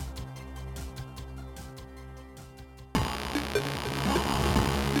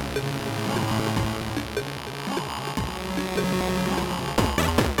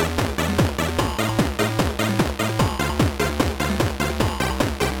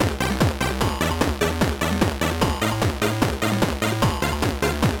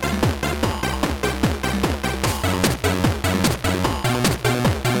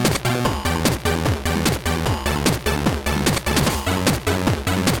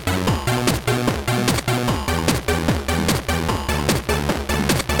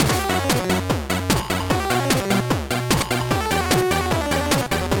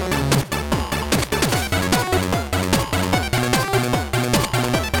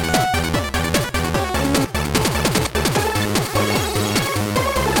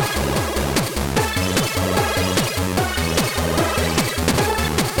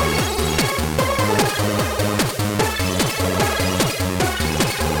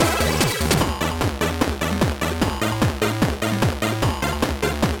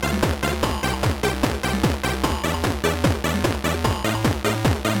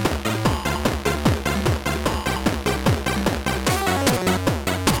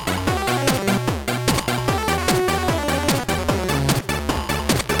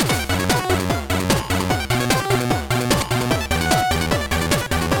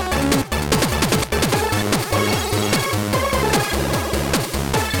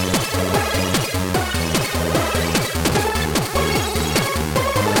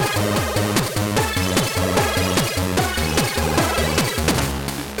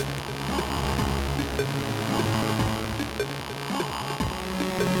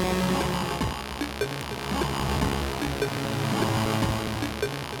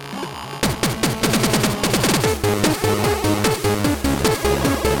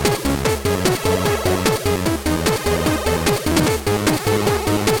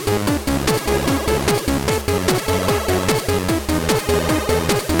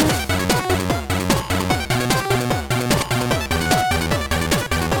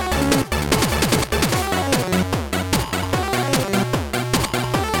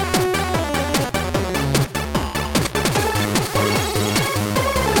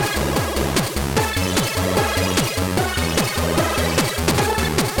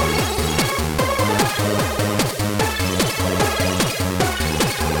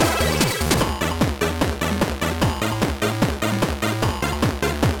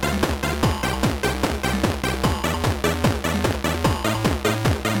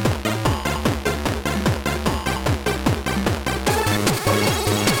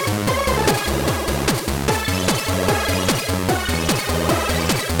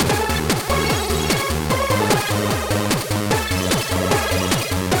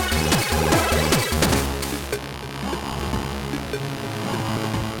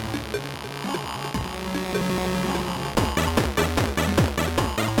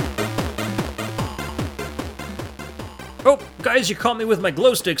 Guys, you caught me with my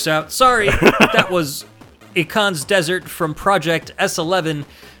glow sticks out. Sorry. That was Ikan's Desert from Project S11.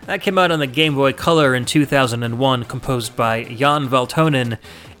 That came out on the Game Boy Color in 2001, composed by Jan Valtonen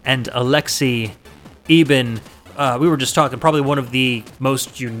and Alexei Eben. We were just talking, probably one of the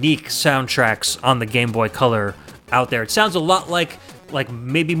most unique soundtracks on the Game Boy Color out there. It sounds a lot like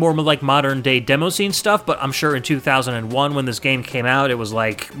maybe more like modern day demo scene stuff, but I'm sure in 2001 when this game came out, it was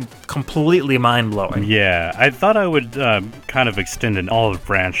like completely mind blowing. Yeah, I thought I would kind of extend an olive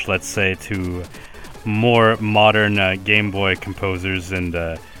branch, let's say, to more modern Game Boy composers and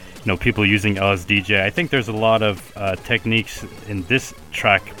people using LSDJ. I think there's a lot of techniques in this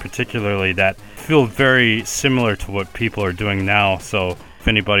track particularly that feel very similar to what people are doing now. So if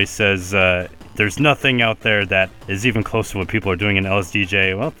anybody says there's nothing out there that is even close to what people are doing in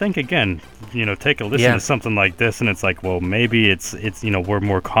LSDJ, well, think again. Take a listen to something like this, and it's like, well, maybe it's we're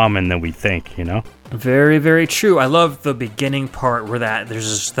more common than we think. Very, very true. I love the beginning part where there's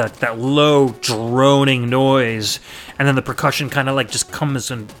just that low droning noise, and then the percussion kind of like just comes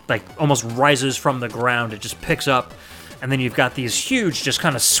and like almost rises from the ground. It just picks up, and then you've got these huge, just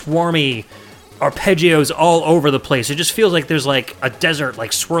kind of swarmy arpeggios all over the place. It just feels like there's like a desert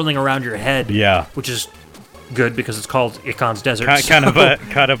like swirling around your head. Yeah, which is good because it's called Ikan's Desert.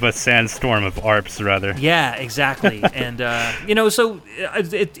 Kind of a sandstorm of arps, rather. Yeah, exactly. And so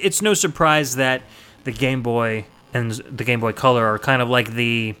it's no surprise that the Game Boy and the Game Boy Color are kind of like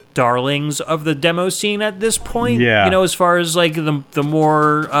the darlings of the demo scene at this point. Yeah. As far as like the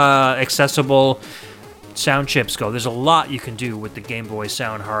more accessible sound chips go. There's a lot you can do with the Game Boy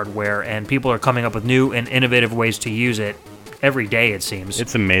sound hardware, and people are coming up with new and innovative ways to use it every day, it seems.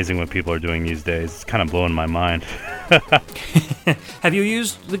 It's amazing what people are doing these days. It's kind of blowing my mind. Have you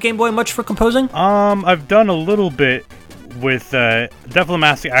used the Game Boy much for composing? I've done a little bit with Devil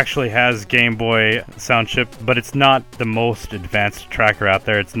Mask actually has Game Boy sound chip, but it's not the most advanced tracker out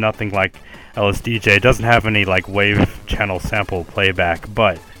there. It's nothing like LSDJ. It doesn't have any like wave channel sample playback,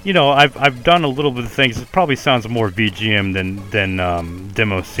 but I've done a little bit of things. It probably sounds more VGM than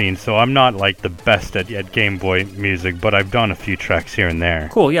demo scene, so I'm not like the best at Game Boy music, but I've done a few tracks here and there.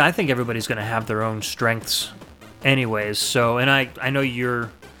 Cool. Yeah, I think everybody's going to have their own strengths anyways. So, and I know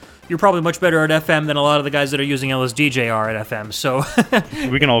you're probably much better at FM than a lot of the guys that are using LSDJ are at FM. So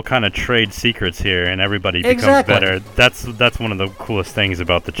we can all kind of trade secrets here, and everybody becomes better. That's one of the coolest things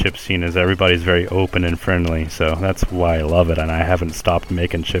about the chip scene is everybody's very open and friendly. So that's why I love it, and I haven't stopped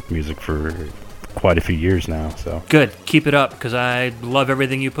making chip music for quite a few years now. So good, keep it up because I love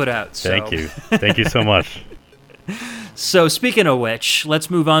everything you put out. So. Thank you so much. So speaking of which, let's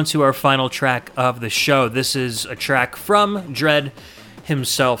move on to our final track of the show. This is a track from Jredd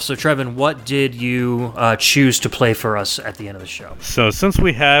himself. So Trevin, what did you choose to play for us at the end of the show? So since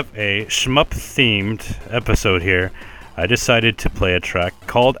we have a shmup themed episode here, I decided to play a track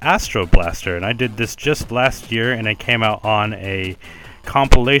called Astro Blaster, and I did this just last year, and it came out on a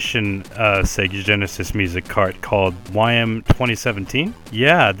compilation Sega Genesis music cart called YM 2017.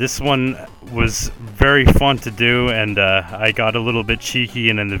 Yeah, this one was very fun to do, and I got a little bit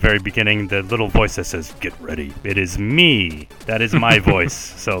cheeky, and in the very beginning, the little voice that says, "Get ready, it is me." That is my voice.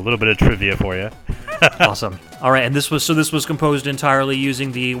 So a little bit of trivia for you. Awesome. All right, and this was composed entirely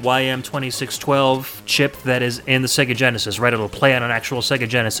using the YM 2612 chip that is in the Sega Genesis, right? It'll play on an actual Sega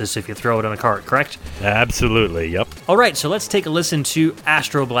Genesis if you throw it on a cart, correct? Absolutely, yep. All right, so let's take a listen to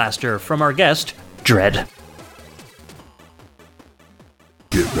Astro Blaster from our guest, Jredd.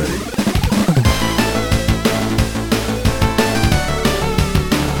 Get ready.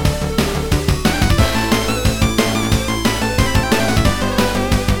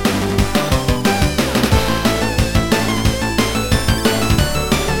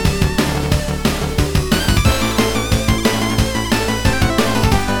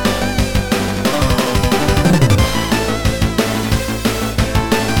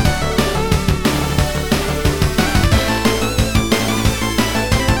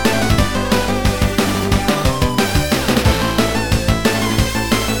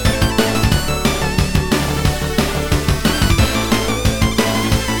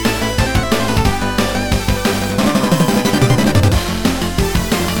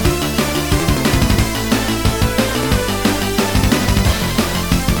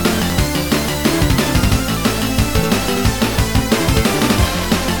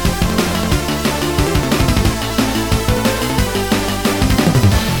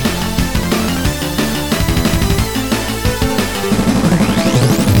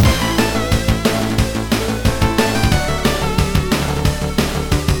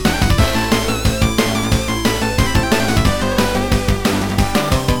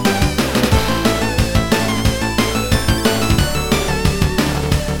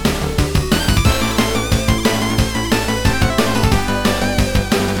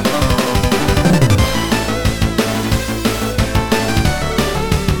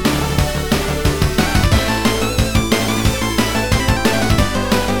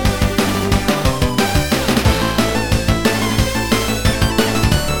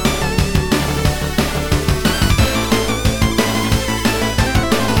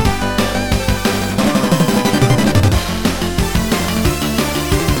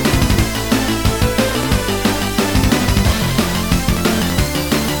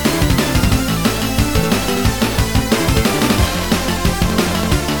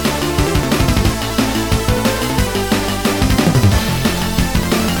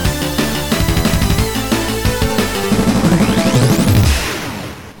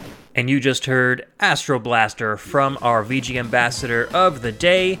 and you just heard Astro Blaster from our VG ambassador of the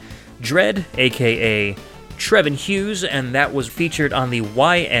day, Jredd, aka Trevin Hughes, and that was featured on the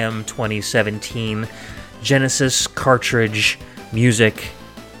YM 2017 Genesis cartridge music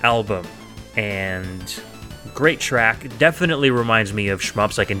album. And great track. Definitely reminds me of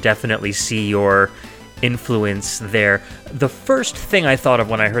Shmups. I can definitely see your influence there. The first thing I thought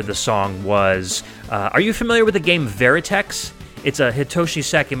of when I heard the song was, are you familiar with the game Veritex? It's a Hitoshi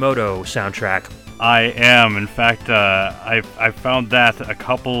Sakimoto soundtrack. I am. In fact, I found that a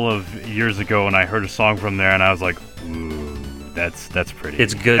couple of years ago, and I heard a song from there, and I was like, ooh, that's pretty.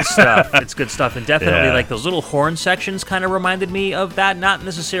 It's good stuff. It's good stuff, and definitely like those little horn sections kind of reminded me of that. Not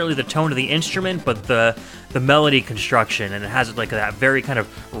necessarily the tone of the instrument, but the melody construction, and it has like that very kind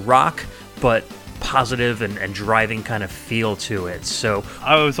of rock, but positive and driving kind of feel to it. So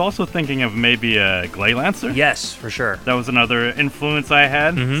I was also thinking of maybe a Glaylancer. Yes, for sure. That was another influence I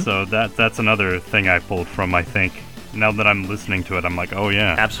had. So that's another thing I pulled from, I think. Now that I'm listening to it, I'm like, oh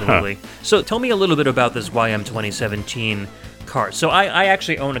yeah. Absolutely. So tell me a little bit about this YM 2017 cart. So I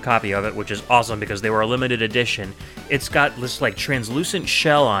actually own a copy of it, which is awesome because they were a limited edition. It's got this like translucent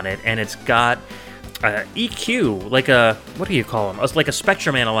shell on it, and it's got EQ, like a, what do you call them? It's like a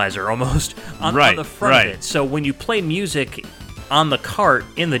spectrum analyzer almost on the front of it. So when you play music on the cart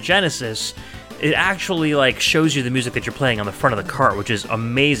in the Genesis, it actually like shows you the music that you're playing on the front of the cart, which is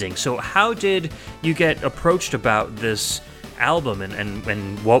amazing. So how did you get approached about this album,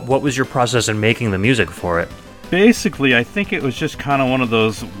 and what was your process in making the music for it? Basically, I think it was just kind of one of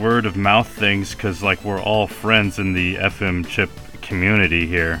those word of mouth things, because like we're all friends in the FM chip community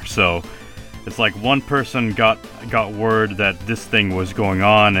here, so it's like one person got word that this thing was going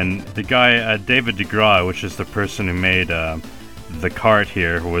on, and the guy, David DeGraw, which is the person who made the cart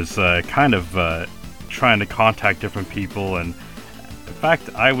here, was kind of trying to contact different people. And in fact,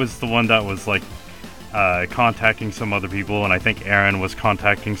 I was the one that was like contacting some other people, and I think Aaron was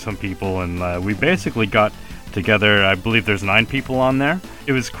contacting some people, and we basically got together. I believe there's 9 people on there.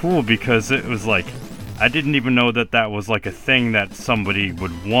 It was cool because it was like, I didn't even know that was like a thing that somebody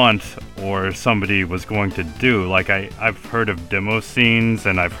would want or somebody was going to do. Like I've heard of demo scenes,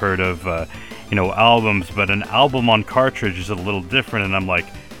 and I've heard of albums, but an album on cartridge is a little different, and I'm like,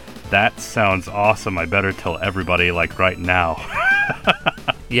 that sounds awesome. I better tell everybody like right now.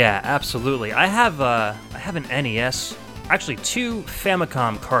 Yeah, absolutely. I have an NES, actually 2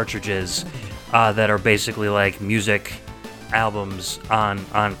 Famicom cartridges that are basically like music albums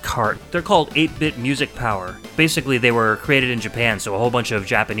on cart. They're called 8-Bit Music Power. Basically, they were created in Japan, so a whole bunch of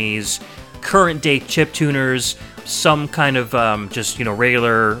Japanese current day chip tuners, some kind of just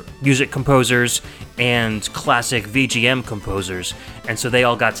regular music composers, and classic VGM composers. And so they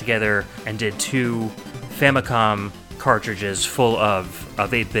all got together and did 2 Famicom cartridges full of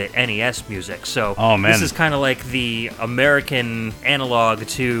 8-bit NES music. So this is kind of like the American analog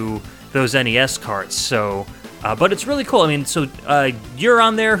to those NES carts. So but it's really cool. I mean, so you're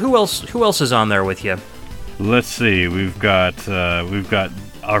on there. Who else is on there with you? Let's see. We've got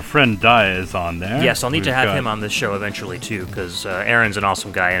our friend Daya is on there. Yes, I'll need to have him on this show eventually too, because Aaron's an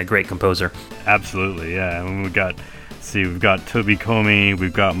awesome guy and a great composer. Absolutely, yeah. And we've got Toby Comey.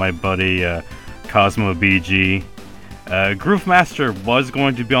 We've got my buddy Cosmo BG. Groove Master was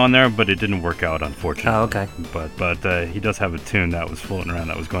going to be on there, but it didn't work out, unfortunately. Oh, okay. But he does have a tune that was floating around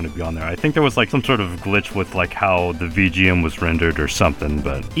that was going to be on there. I think there was like some sort of glitch with like how the VGM was rendered or something,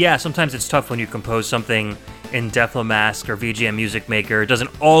 but yeah, sometimes it's tough when you compose something in Deflomask or VGM Music Maker. It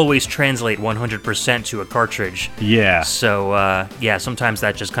doesn't always translate 100% to a cartridge. Yeah. So sometimes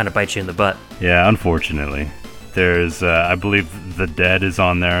that just kind of bites you in the butt. Yeah, unfortunately. There's, I believe, The Dead is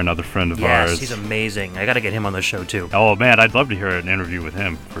on there, another friend of ours. Yes, he's amazing. I got to get him on the show, too. Oh, man, I'd love to hear an interview with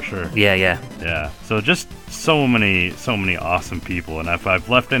him, for sure. Yeah. Yeah, so just so many awesome people, and if I've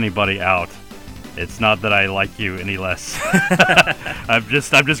left anybody out, it's not that I like you any less. I'm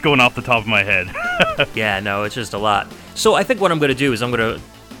just going off the top of my head. Yeah, no, it's just a lot. So I think what I'm going to do is I'm going to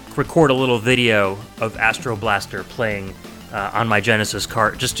record a little video of Astro Blaster playing on my Genesis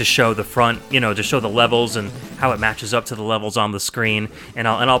cart, just to show the front, to show the levels and how it matches up to the levels on the screen, and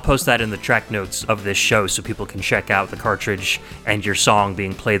I'll post that in the track notes of this show so people can check out the cartridge and your song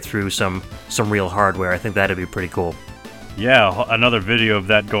being played through some real hardware. I think that'd be pretty cool. Yeah, another video of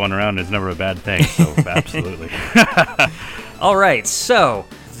that going around is never a bad thing, so absolutely. All right, so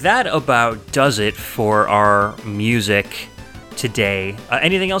that about does it for our music today.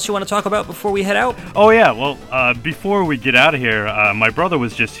 Anything else you want to talk about before we head out? Oh yeah, well, before we get out of here, my brother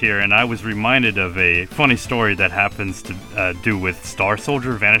was just here, and I was reminded of a funny story that happens to do with Star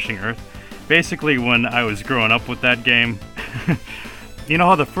Soldier Vanishing Earth. Basically, when I was growing up with that game, You know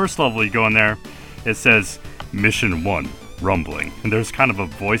how the first level you go in there, it says Mission 1, Rumbling. And there's kind of a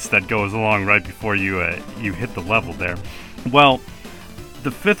voice that goes along right before you hit the level there. Well, the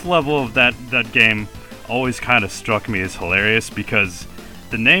 5th level of that game always kind of struck me as hilarious because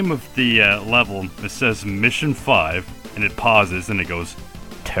the name of the level, it says Mission 5, and it pauses and it goes,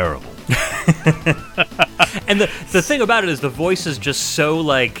 terrible. And the thing about it is the voice is just so,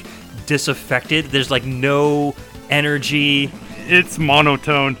 like, disaffected. There's, like, no energy. It's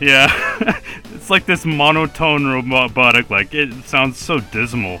monotone, yeah. It's like this monotone robotic, like, it sounds so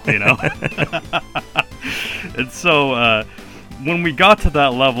dismal, you know? And so, when we got to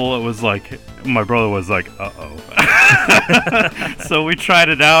that level, it was like, my brother was like, uh-oh. So we tried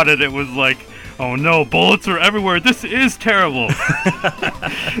it out, and it was like, oh no, bullets are everywhere, this is terrible.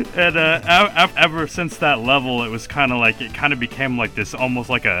 And ever since that level, it was kind of like, it kind of became like this, almost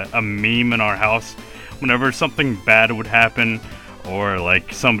like a meme in our house. Whenever something bad would happen, or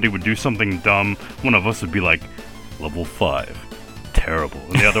like somebody would do something dumb, one of us would be like, level 5, terrible.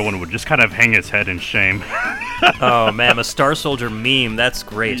 And the other one would just kind of hang his head in shame. Oh man, a Star Soldier meme, that's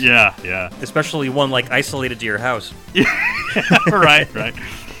great. Yeah. Especially one like isolated to your house. Right.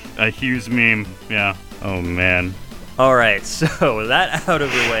 A Hughes meme, yeah. Oh man. Alright, so that out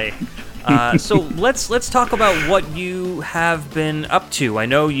of the way. So let's talk about what you have been up to. I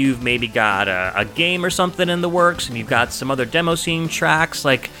know you've maybe got a game or something in the works, and you've got some other demo scene tracks.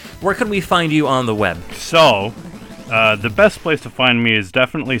 Like, where can we find you on the web? So, the best place to find me is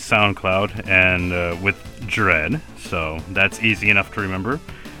definitely SoundCloud and with Jredd. So that's easy enough to remember.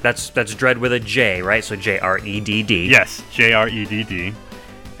 That's Jredd with a J, right? So Jredd. Yes, Jredd.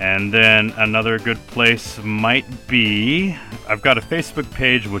 And then another good place might be, I've got a Facebook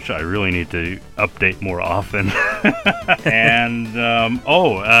page, which I really need to update more often. And,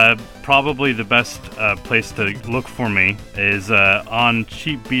 probably the best place to look for me is on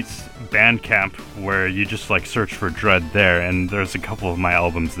Cheap Beats Bandcamp, where you just like search for Jredd there, and there's a couple of my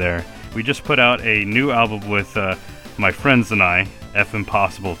albums there. We just put out a new album with my friends and I, F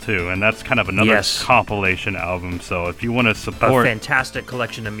Impossible 2, and that's kind of another compilation album, so if you want to support... A fantastic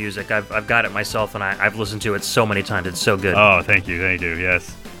collection of music. I've got it myself, and I've listened to it so many times. It's so good. Oh, thank you,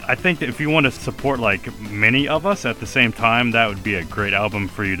 yes. I think that if you want to support, like, many of us at the same time, that would be a great album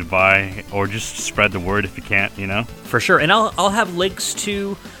for you to buy, or just spread the word if you can't, you know? For sure, and I'll have links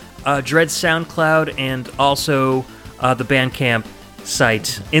to Jredd's SoundCloud and also the Bandcamp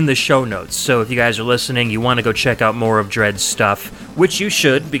site in the show notes. So if you guys are listening, you want to go check out more of Jredd's stuff, which you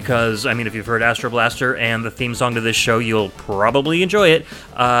should, because, I mean, if you've heard Astro Blaster and the theme song to this show, you'll probably enjoy it.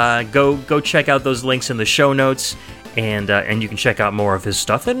 Go check out those links in the show notes, and you can check out more of his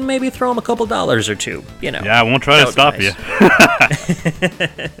stuff, and maybe throw him a couple dollars or two, you know. Yeah, I won't try to stop you.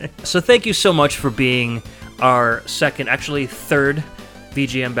 So thank you so much for being our third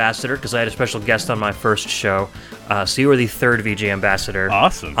VG ambassador, because I had a special guest on my first show. So you were the third VG ambassador.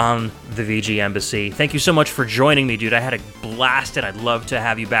 Awesome. On the VG Embassy. Thank you so much for joining me, dude. I had a blast, and I'd love to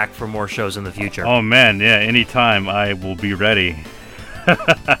have you back for more shows in the future. Oh, man, yeah, anytime. I will be ready.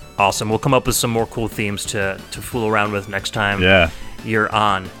 Awesome. We'll come up with some more cool themes to fool around with next time you're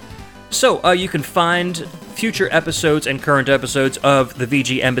on. So, you can find future episodes and current episodes of the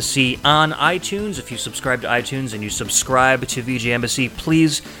VG Embassy on iTunes. If you subscribe to iTunes and you subscribe to VG Embassy,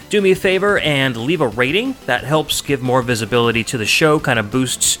 please do me a favor and leave a rating. That helps give more visibility to the show, kind of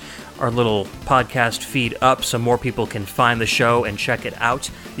boosts our little podcast feed up so more people can find the show and check it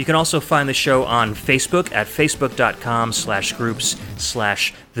out. You can also find the show on Facebook at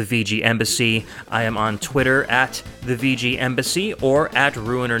facebook.com/groups/The VG Embassy. I am on Twitter at The VG Embassy or at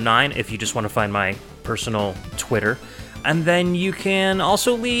Ruiner9 if you just want to find my personal Twitter. And then you can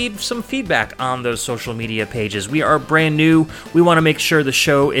also leave some feedback on those social media pages. We are brand new. We want to make sure the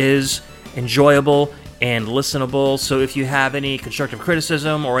show is enjoyable and listenable, so if you have any constructive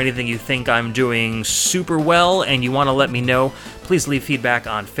criticism or anything you think I'm doing super well and you want to let me know, please leave feedback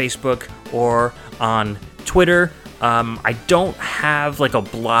on Facebook or on Twitter. I don't have like a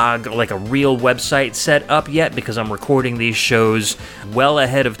blog, like a real website set up yet because I'm recording these shows well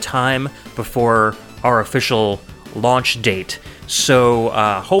ahead of time before our official launch date. So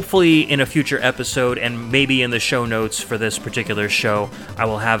hopefully in a future episode and maybe in the show notes for this particular show, I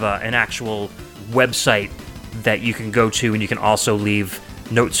will have an actual website that you can go to, and you can also leave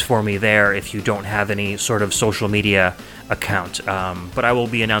notes for me there if you don't have any sort of social media account. But I will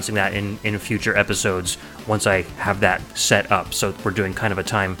be announcing that in future episodes once I have that set up. So we're doing kind of a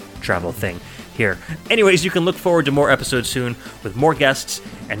time travel thing here. Anyways, you can look forward to more episodes soon with more guests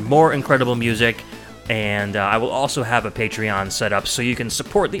and more incredible music. And I will also have a Patreon set up so you can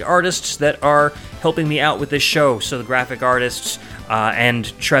support the artists that are helping me out with this show. So the graphic artists and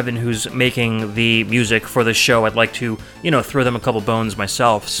Trevin, who's making the music for the show, I'd like to, throw them a couple bones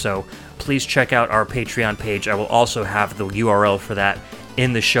myself. So please check out our Patreon page. I will also have the URL for that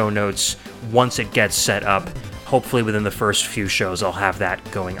in the show notes once it gets set up. Hopefully within the first few shows I'll have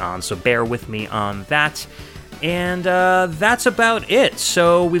that going on. So bear with me on that. And that's about it.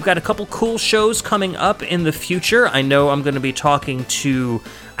 So we've got a couple cool shows coming up in the future. I know I'm going to be talking to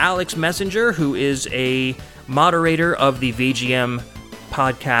Alex Messenger, who is a moderator of the VGM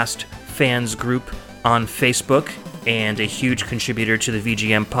podcast fans group on Facebook and a huge contributor to the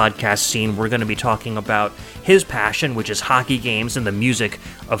VGM podcast scene. We're going to be talking about his passion, which is hockey games and the music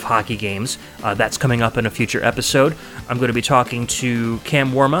of hockey games. That's coming up in a future episode. I'm going to be talking to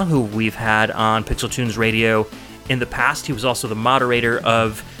Cam Worma, who we've had on Pixel Tunes Radio in the past. He was also the moderator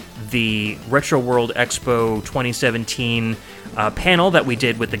of the Retro World Expo 2017 panel that we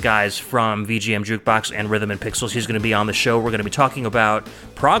did with the guys from VGM Jukebox and Rhythm and Pixels. He's going to be on the show. We're going to be talking about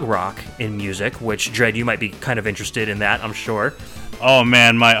prog rock in music, which, Jredd, you might be kind of interested in that, I'm sure. Oh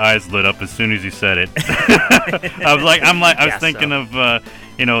man, my eyes lit up as soon as you said it. I was thinking of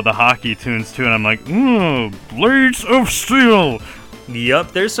the hockey tunes too, and I'm like, Blades of Steel.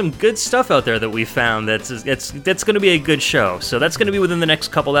 Yep, there's some good stuff out there that we found that's going to be a good show. So that's going to be within the next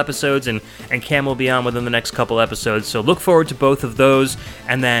couple episodes, and Cam will be on within the next couple episodes. So look forward to both of those,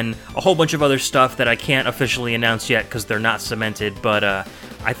 and then a whole bunch of other stuff that I can't officially announce yet because they're not cemented, but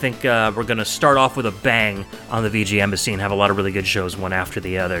I think we're going to start off with a bang on the VG Embassy and have a lot of really good shows one after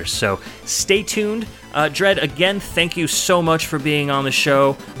the other. So stay tuned. Jredd, again, thank you so much for being on the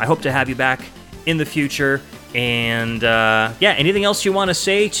show. I hope to have you back in the future. And anything else you want to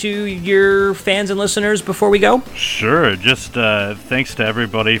say to your fans and listeners before we go? Sure. Just thanks to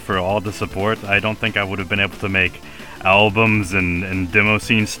everybody for all the support. I don't think I would have been able to make albums and demo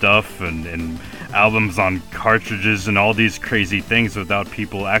scene stuff and albums on cartridges and all these crazy things without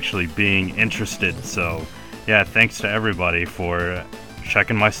people actually being interested. So, yeah, thanks to everybody for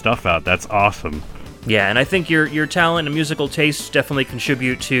checking my stuff out. That's awesome. Yeah, and I think your talent and musical tastes definitely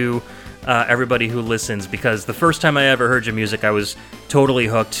contribute to everybody who listens, because the first time I ever heard your music, I was totally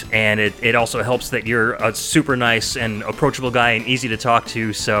hooked, and it also helps that you're a super nice and approachable guy and easy to talk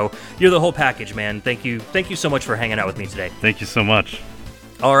to, so you're the whole package, man. Thank you so much for hanging out with me today. Thank you so much.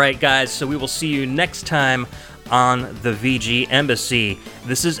 All right, guys, so we will see you next time on the VG Embassy.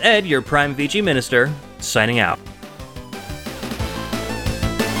 This is Ed, your Prime VG Minister, signing out.